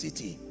same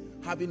city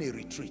having a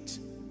retreat,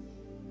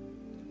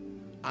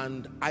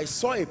 and I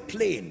saw a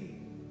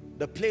plane.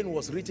 The plane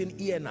was written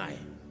ENI.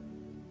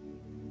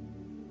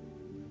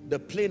 The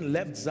plane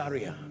left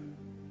Zaria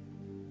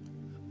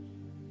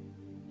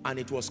and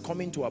it was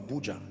coming to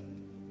Abuja.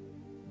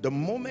 The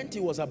moment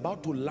it was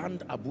about to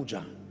land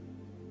Abuja,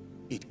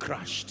 it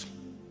crashed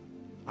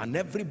and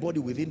everybody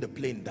within the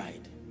plane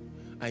died.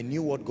 I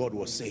knew what God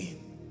was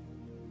saying,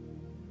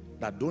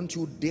 that don't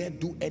you dare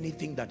do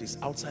anything that is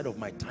outside of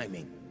my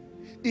timing.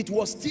 It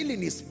was still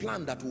in his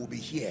plan that we'll be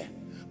here,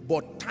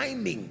 but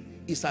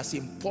timing is as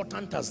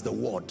important as the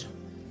word.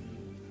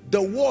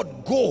 The word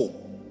go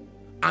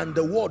and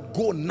the word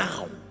go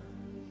now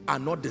are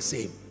not the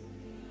same.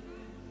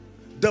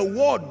 The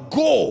word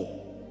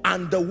go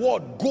and the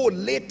word go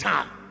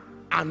later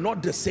are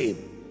not the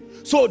same.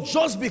 So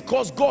just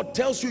because God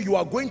tells you you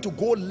are going to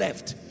go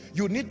left,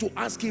 you need to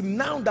ask him,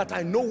 now that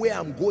I know where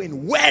I'm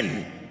going,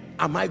 when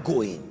am I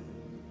going?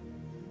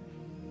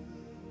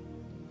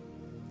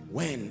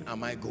 When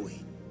am I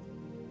going?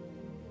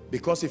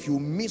 Because if you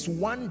miss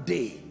one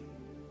day,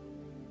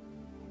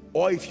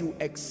 or if you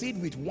exceed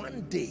with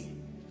one day,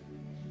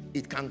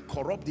 it can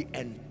corrupt the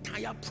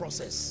entire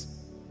process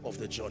of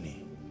the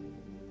journey.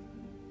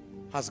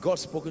 Has God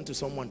spoken to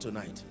someone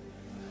tonight?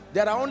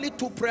 There are only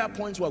 2 prayer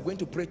points we are going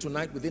to pray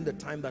tonight within the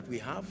time that we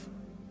have.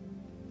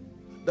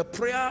 The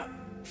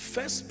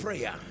first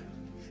prayer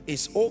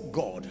is, oh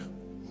God,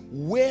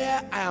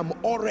 where I am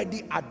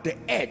already at the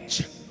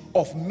edge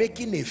of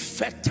making a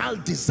fatal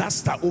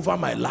disaster over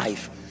my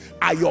life,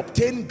 I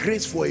obtain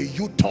grace for a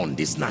U-turn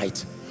this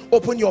night.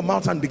 Open your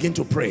mouth and begin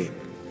to pray.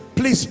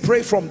 Please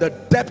pray from the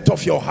depth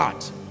of your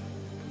heart.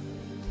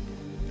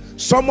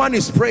 Someone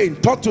is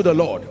praying. Talk to the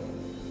Lord.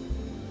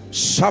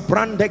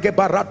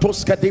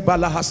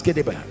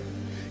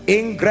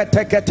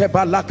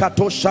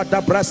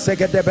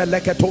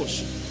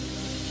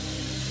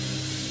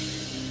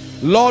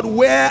 Lord,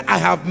 where I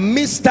have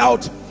missed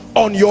out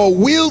on your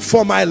will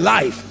for my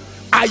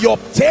life, I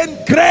obtain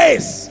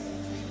grace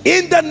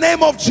in the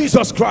name of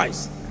Jesus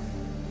Christ.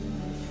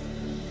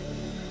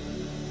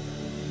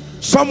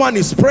 Someone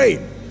is praying,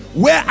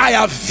 where I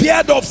have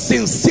feared of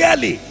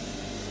sincerely.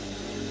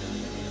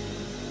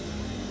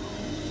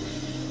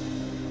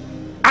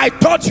 I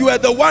thought you were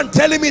the one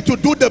telling me to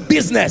do the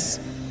business.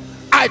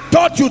 I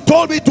thought you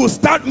told me to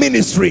start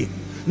ministry.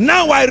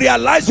 Now I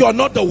realize you are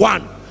not the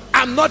one.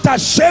 I'm not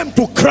ashamed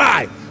to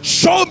cry.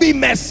 Show me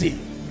mercy.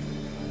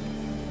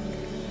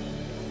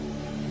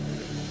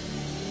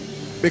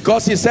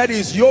 Because he said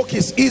his yoke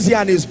is easy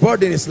and his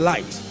burden is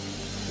light.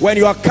 When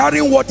you are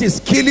carrying what is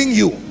killing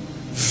you,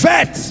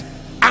 vet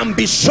and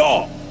be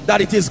sure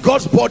that it is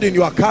God's burden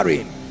you are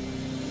carrying.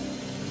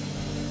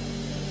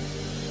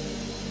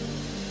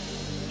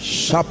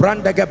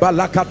 Don't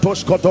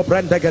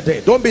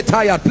be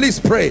tired. Please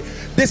pray.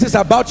 This is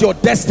about your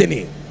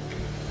destiny.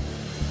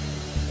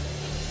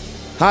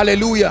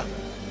 Hallelujah.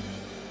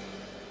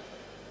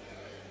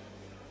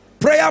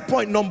 Prayer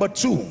point number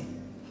 2.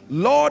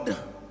 Lord,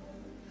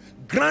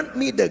 grant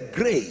me the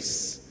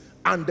grace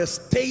and the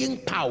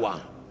staying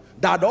power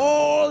that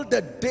all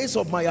the days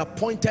of my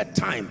appointed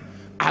time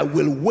I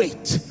will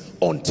wait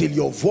until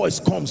your voice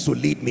comes to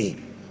lead me.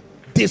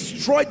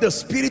 Destroy the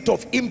spirit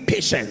of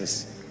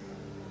impatience.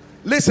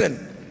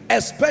 Listen,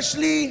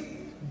 especially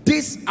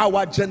this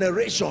our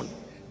generation,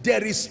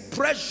 there is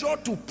pressure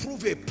to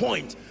prove a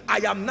point. I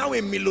am now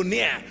a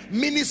millionaire.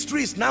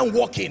 Ministry is now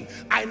working.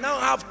 I now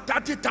have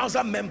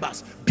 30,000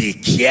 members. Be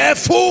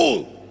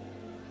careful.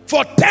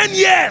 For 10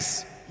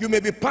 years, you may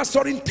be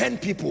pastoring 10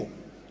 people.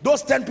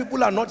 Those 10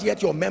 people are not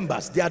yet your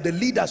members. They are the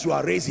leaders you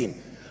are raising.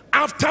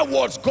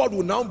 Afterwards, God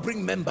will now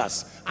bring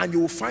members and you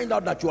will find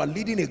out that you are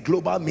leading a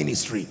global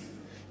ministry.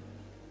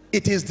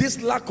 It is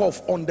this lack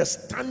of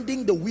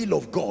understanding the will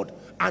of God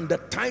and the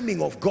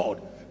timing of God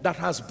that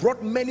has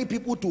brought many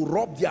people to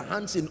rub their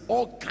hands in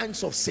all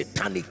kinds of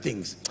satanic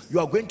things. You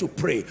are going to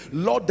pray,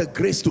 Lord, the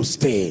grace to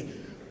stay.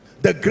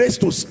 The grace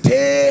to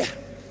stay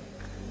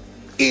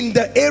in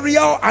the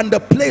area and the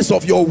place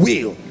of your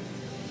will.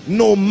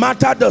 No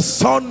matter the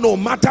sun, no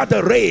matter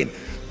the rain,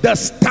 the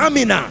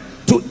stamina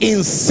to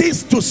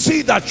insist to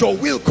see that your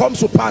will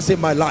comes to pass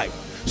in my life.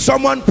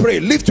 Someone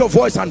pray. Lift your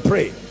voice and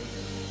pray.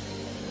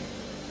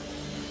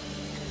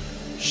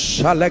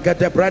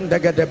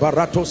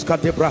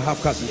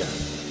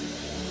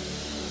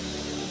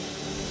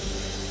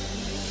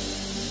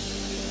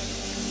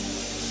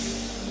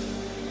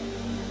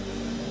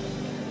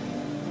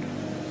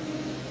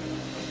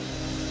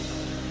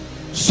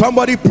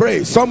 Somebody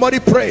pray. Somebody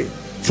pray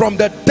from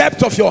the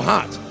depth of your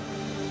heart.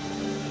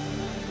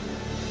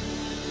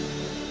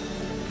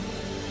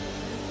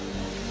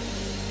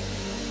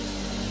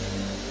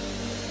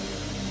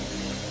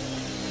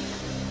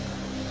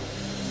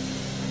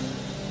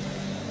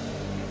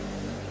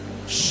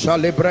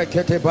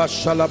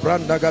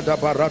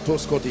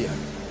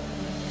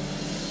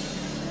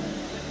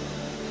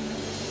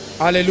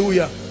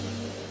 Hallelujah.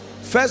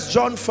 1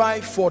 John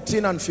 5,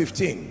 14 and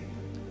 15.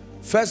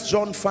 1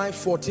 John 5,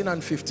 14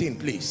 and 15,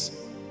 please.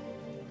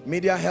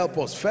 Media, help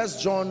us. 1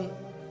 John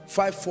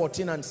 5,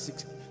 14 and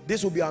 16.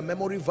 This will be our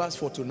memory verse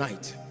for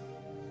tonight.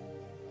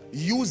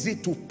 Use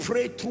it to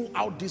pray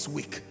throughout this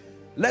week.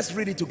 Let's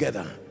read it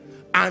together.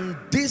 And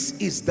this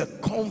is the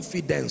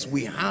confidence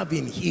we have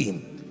in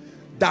him,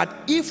 that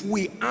if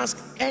we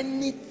ask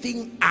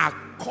anything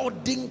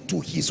according to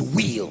his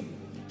will,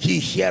 he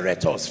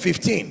heareth us.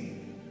 15.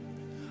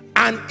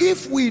 And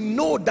if we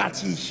know that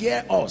he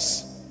hears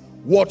us,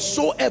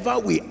 whatsoever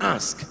we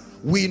ask,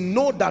 we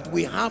know that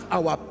we have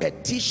our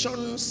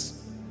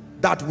petitions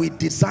that we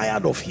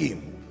desired of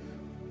him.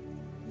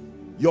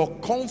 Your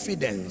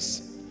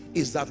confidence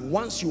is that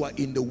once you are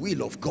in the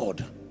will of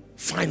God,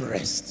 find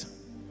rest.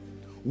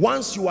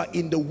 Once you are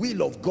in the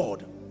will of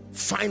God,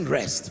 find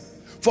rest.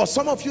 For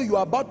some of you, you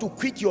are about to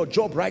quit your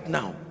job right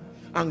now,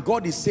 and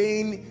God is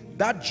saying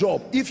that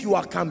job, if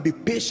you can be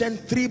patient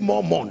 3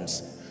 more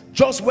months,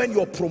 just when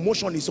your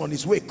promotion is on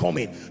its way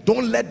coming,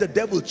 don't let the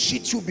devil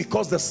cheat you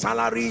because the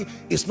salary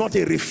is not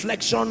a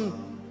reflection.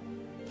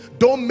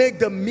 Don't make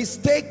the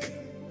mistake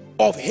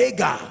of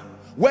Hagar.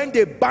 When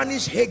they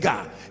banished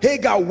Hagar,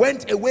 Hagar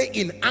went away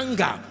in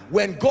anger.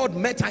 When God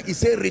met her, he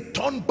said,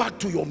 return back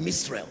to your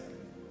mistress.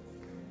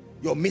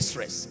 Your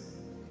mistress.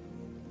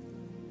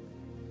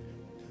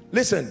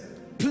 Listen,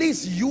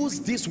 please use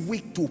this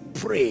week to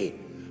pray.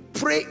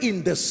 Pray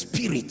in the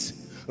spirit.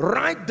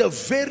 Write the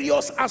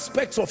various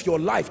aspects of your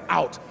life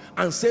out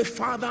and say,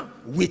 Father,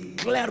 with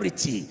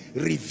clarity,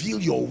 reveal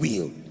your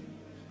will.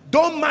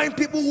 Don't mind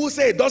people who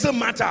say it doesn't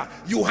matter.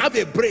 You have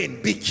a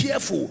brain. Be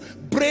careful.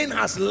 Brain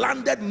has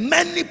landed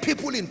many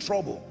people in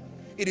trouble.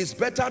 It is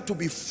better to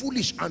be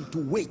foolish and to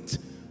wait.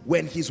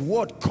 When his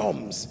word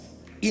comes,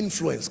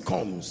 influence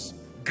comes,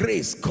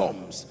 grace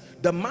comes.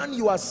 The man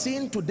you are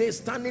seeing today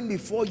standing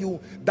before you,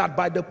 that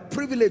by the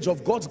privilege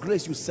of God's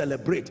grace you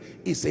celebrate,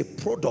 is a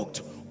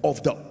product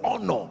of the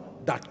honor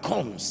that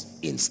comes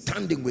in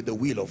standing with the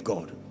will of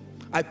God.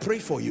 I pray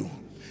for you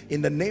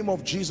in the name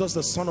of Jesus,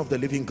 the Son of the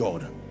living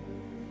God.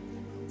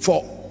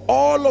 For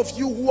all of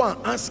you who are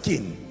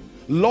asking,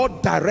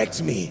 Lord,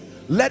 direct me,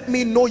 let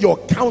me know your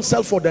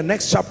counsel for the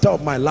next chapter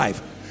of my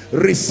life.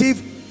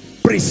 Receive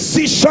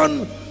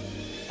precision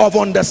of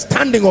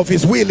understanding of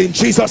his will in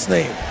Jesus'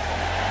 name.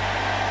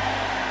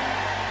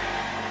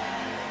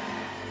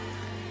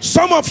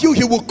 Some of you,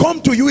 he will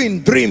come to you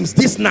in dreams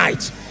this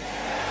night.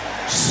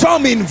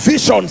 Some in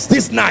visions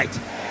this night.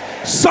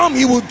 Some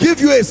he will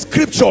give you a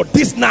scripture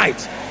this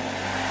night.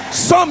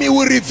 Some he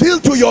will reveal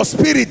to your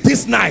spirit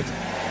this night.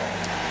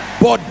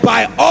 But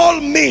by all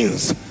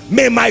means,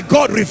 may my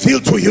God reveal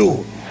to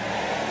you.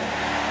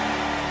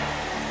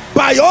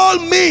 By all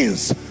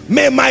means,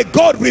 may my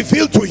God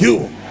reveal to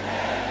you.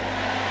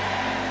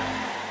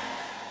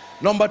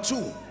 Number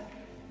 2,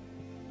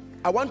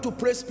 I want to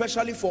pray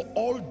specially for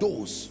all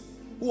those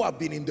who have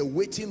been in the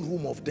waiting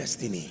room of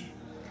destiny,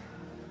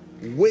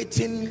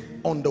 waiting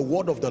on the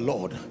word of the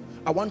Lord.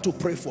 I want to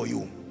pray for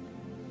you.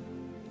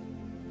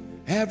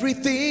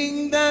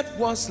 Everything that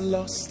was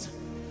lost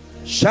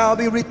shall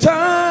be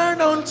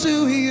returned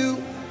unto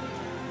you.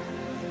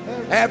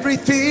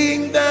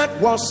 Everything that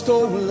was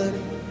stolen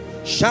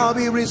shall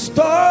be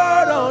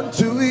restored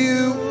unto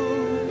you.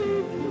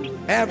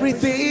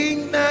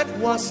 Everything that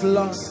was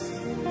lost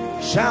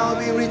shall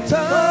be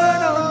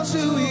returned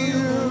unto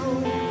you.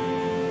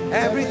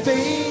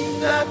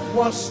 Everything that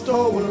was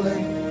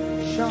stolen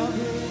shall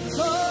be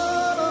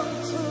returned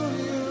unto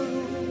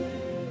you.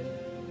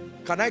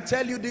 Can I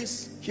tell you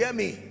this? Hear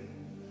me.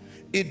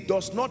 It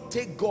does not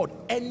take God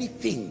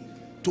anything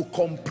to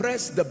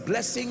compress the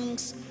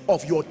blessings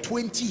of your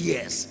 20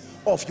 years,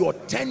 of your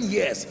 10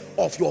 years,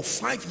 of your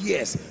 5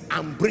 years,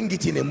 and bring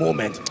it in a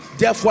moment.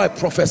 Therefore I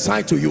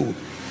prophesy to you,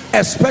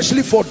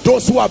 especially for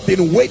those who have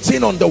been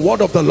waiting on the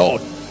word of the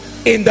Lord,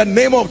 in the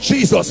name of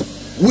Jesus,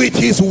 with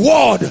his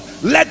word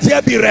let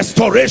there be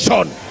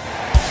restoration.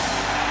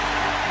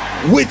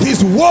 With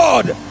his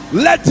word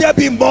let there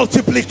be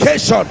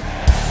multiplication.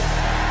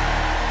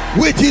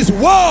 With his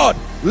word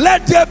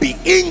let there be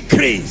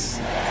increase.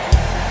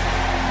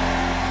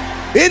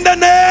 In the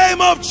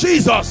name of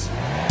Jesus.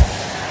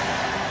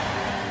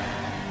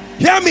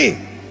 Hear me.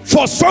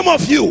 For some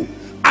of you,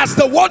 as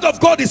the word of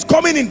God is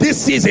coming in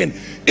this season,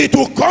 it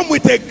will come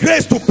with a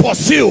grace to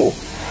pursue.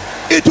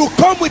 It will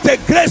come with a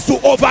grace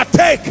to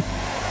overtake,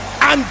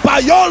 and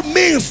by all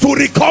means to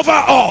recover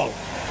all.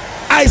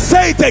 I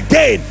say it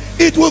again,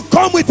 it will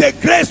come with a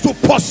grace to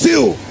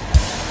pursue.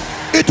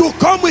 It will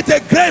come with a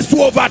grace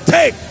to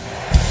overtake.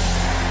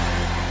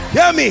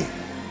 Hear me.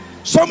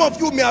 Some of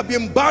you may have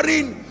been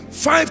barren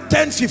 5,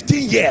 10,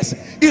 15 years.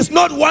 It's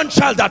not one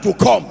child that will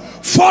come.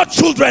 4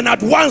 children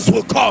at once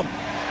will come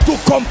to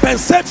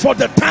compensate for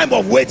the time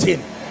of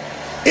waiting.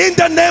 In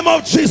the name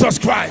of Jesus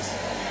Christ.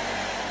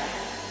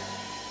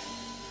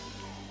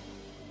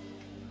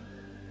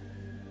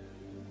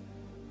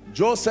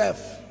 Joseph,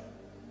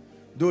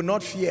 Do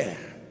not fear.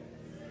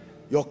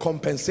 Your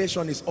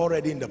compensation is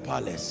already in the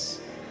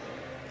palace.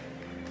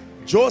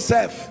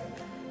 Joseph,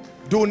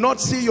 do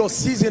not see your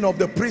season of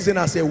the prison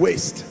as a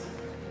waste.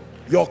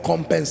 Your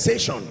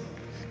compensation.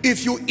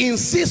 If you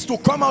insist to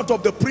come out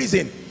of the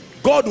prison,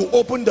 God will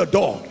open the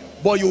door,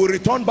 but you will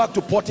return back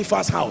to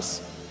Potiphar's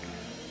house.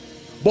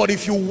 But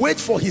if you wait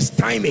for his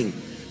timing,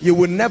 you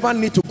will never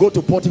need to go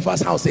to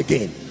Potiphar's house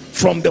again.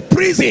 From the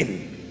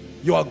prison,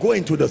 you are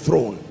going to the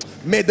throne.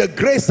 May the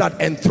grace that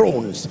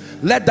enthrones,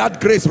 let that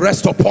grace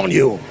rest upon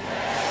you.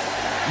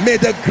 May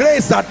the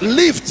grace that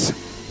lifts,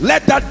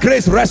 let that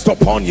grace rest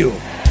upon you.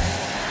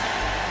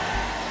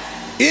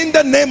 In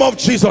the name of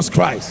Jesus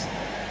Christ.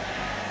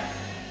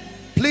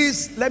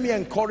 Please, let me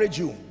encourage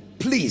you.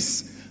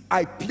 Please,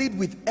 I plead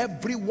with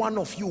every one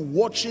of you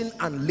watching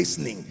and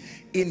listening.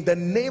 In the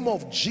name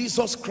of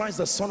Jesus Christ,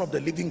 the Son of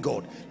the living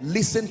God,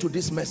 listen to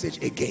this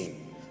message again.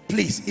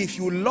 Please, if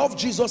you love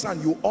Jesus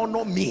and you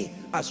honor me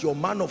as your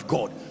man of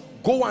God,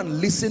 go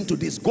and listen to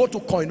this. Go to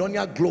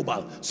Koinonia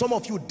Global. Some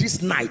of you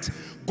this night,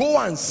 go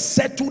and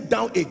settle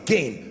down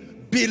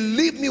again.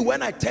 Believe me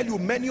when I tell you,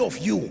 many of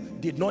you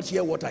did not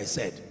hear what I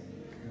said.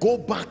 Go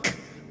back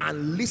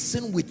and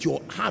listen with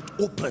your heart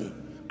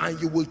open, and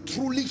you will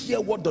truly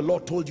hear what the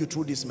Lord told you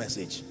through this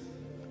message.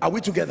 Are we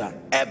together?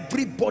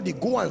 Everybody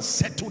go and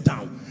settle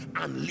down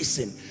and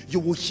listen. You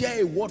will hear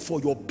a word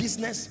for your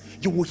business.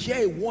 You will hear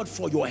a word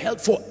for your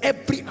health, for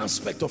every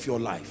aspect of your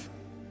life.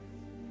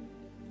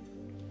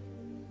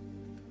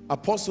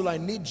 Apostle, I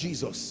need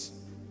Jesus.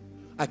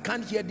 I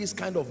can't hear this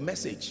kind of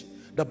message.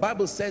 The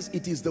Bible says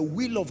it is the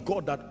will of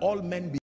God that all men be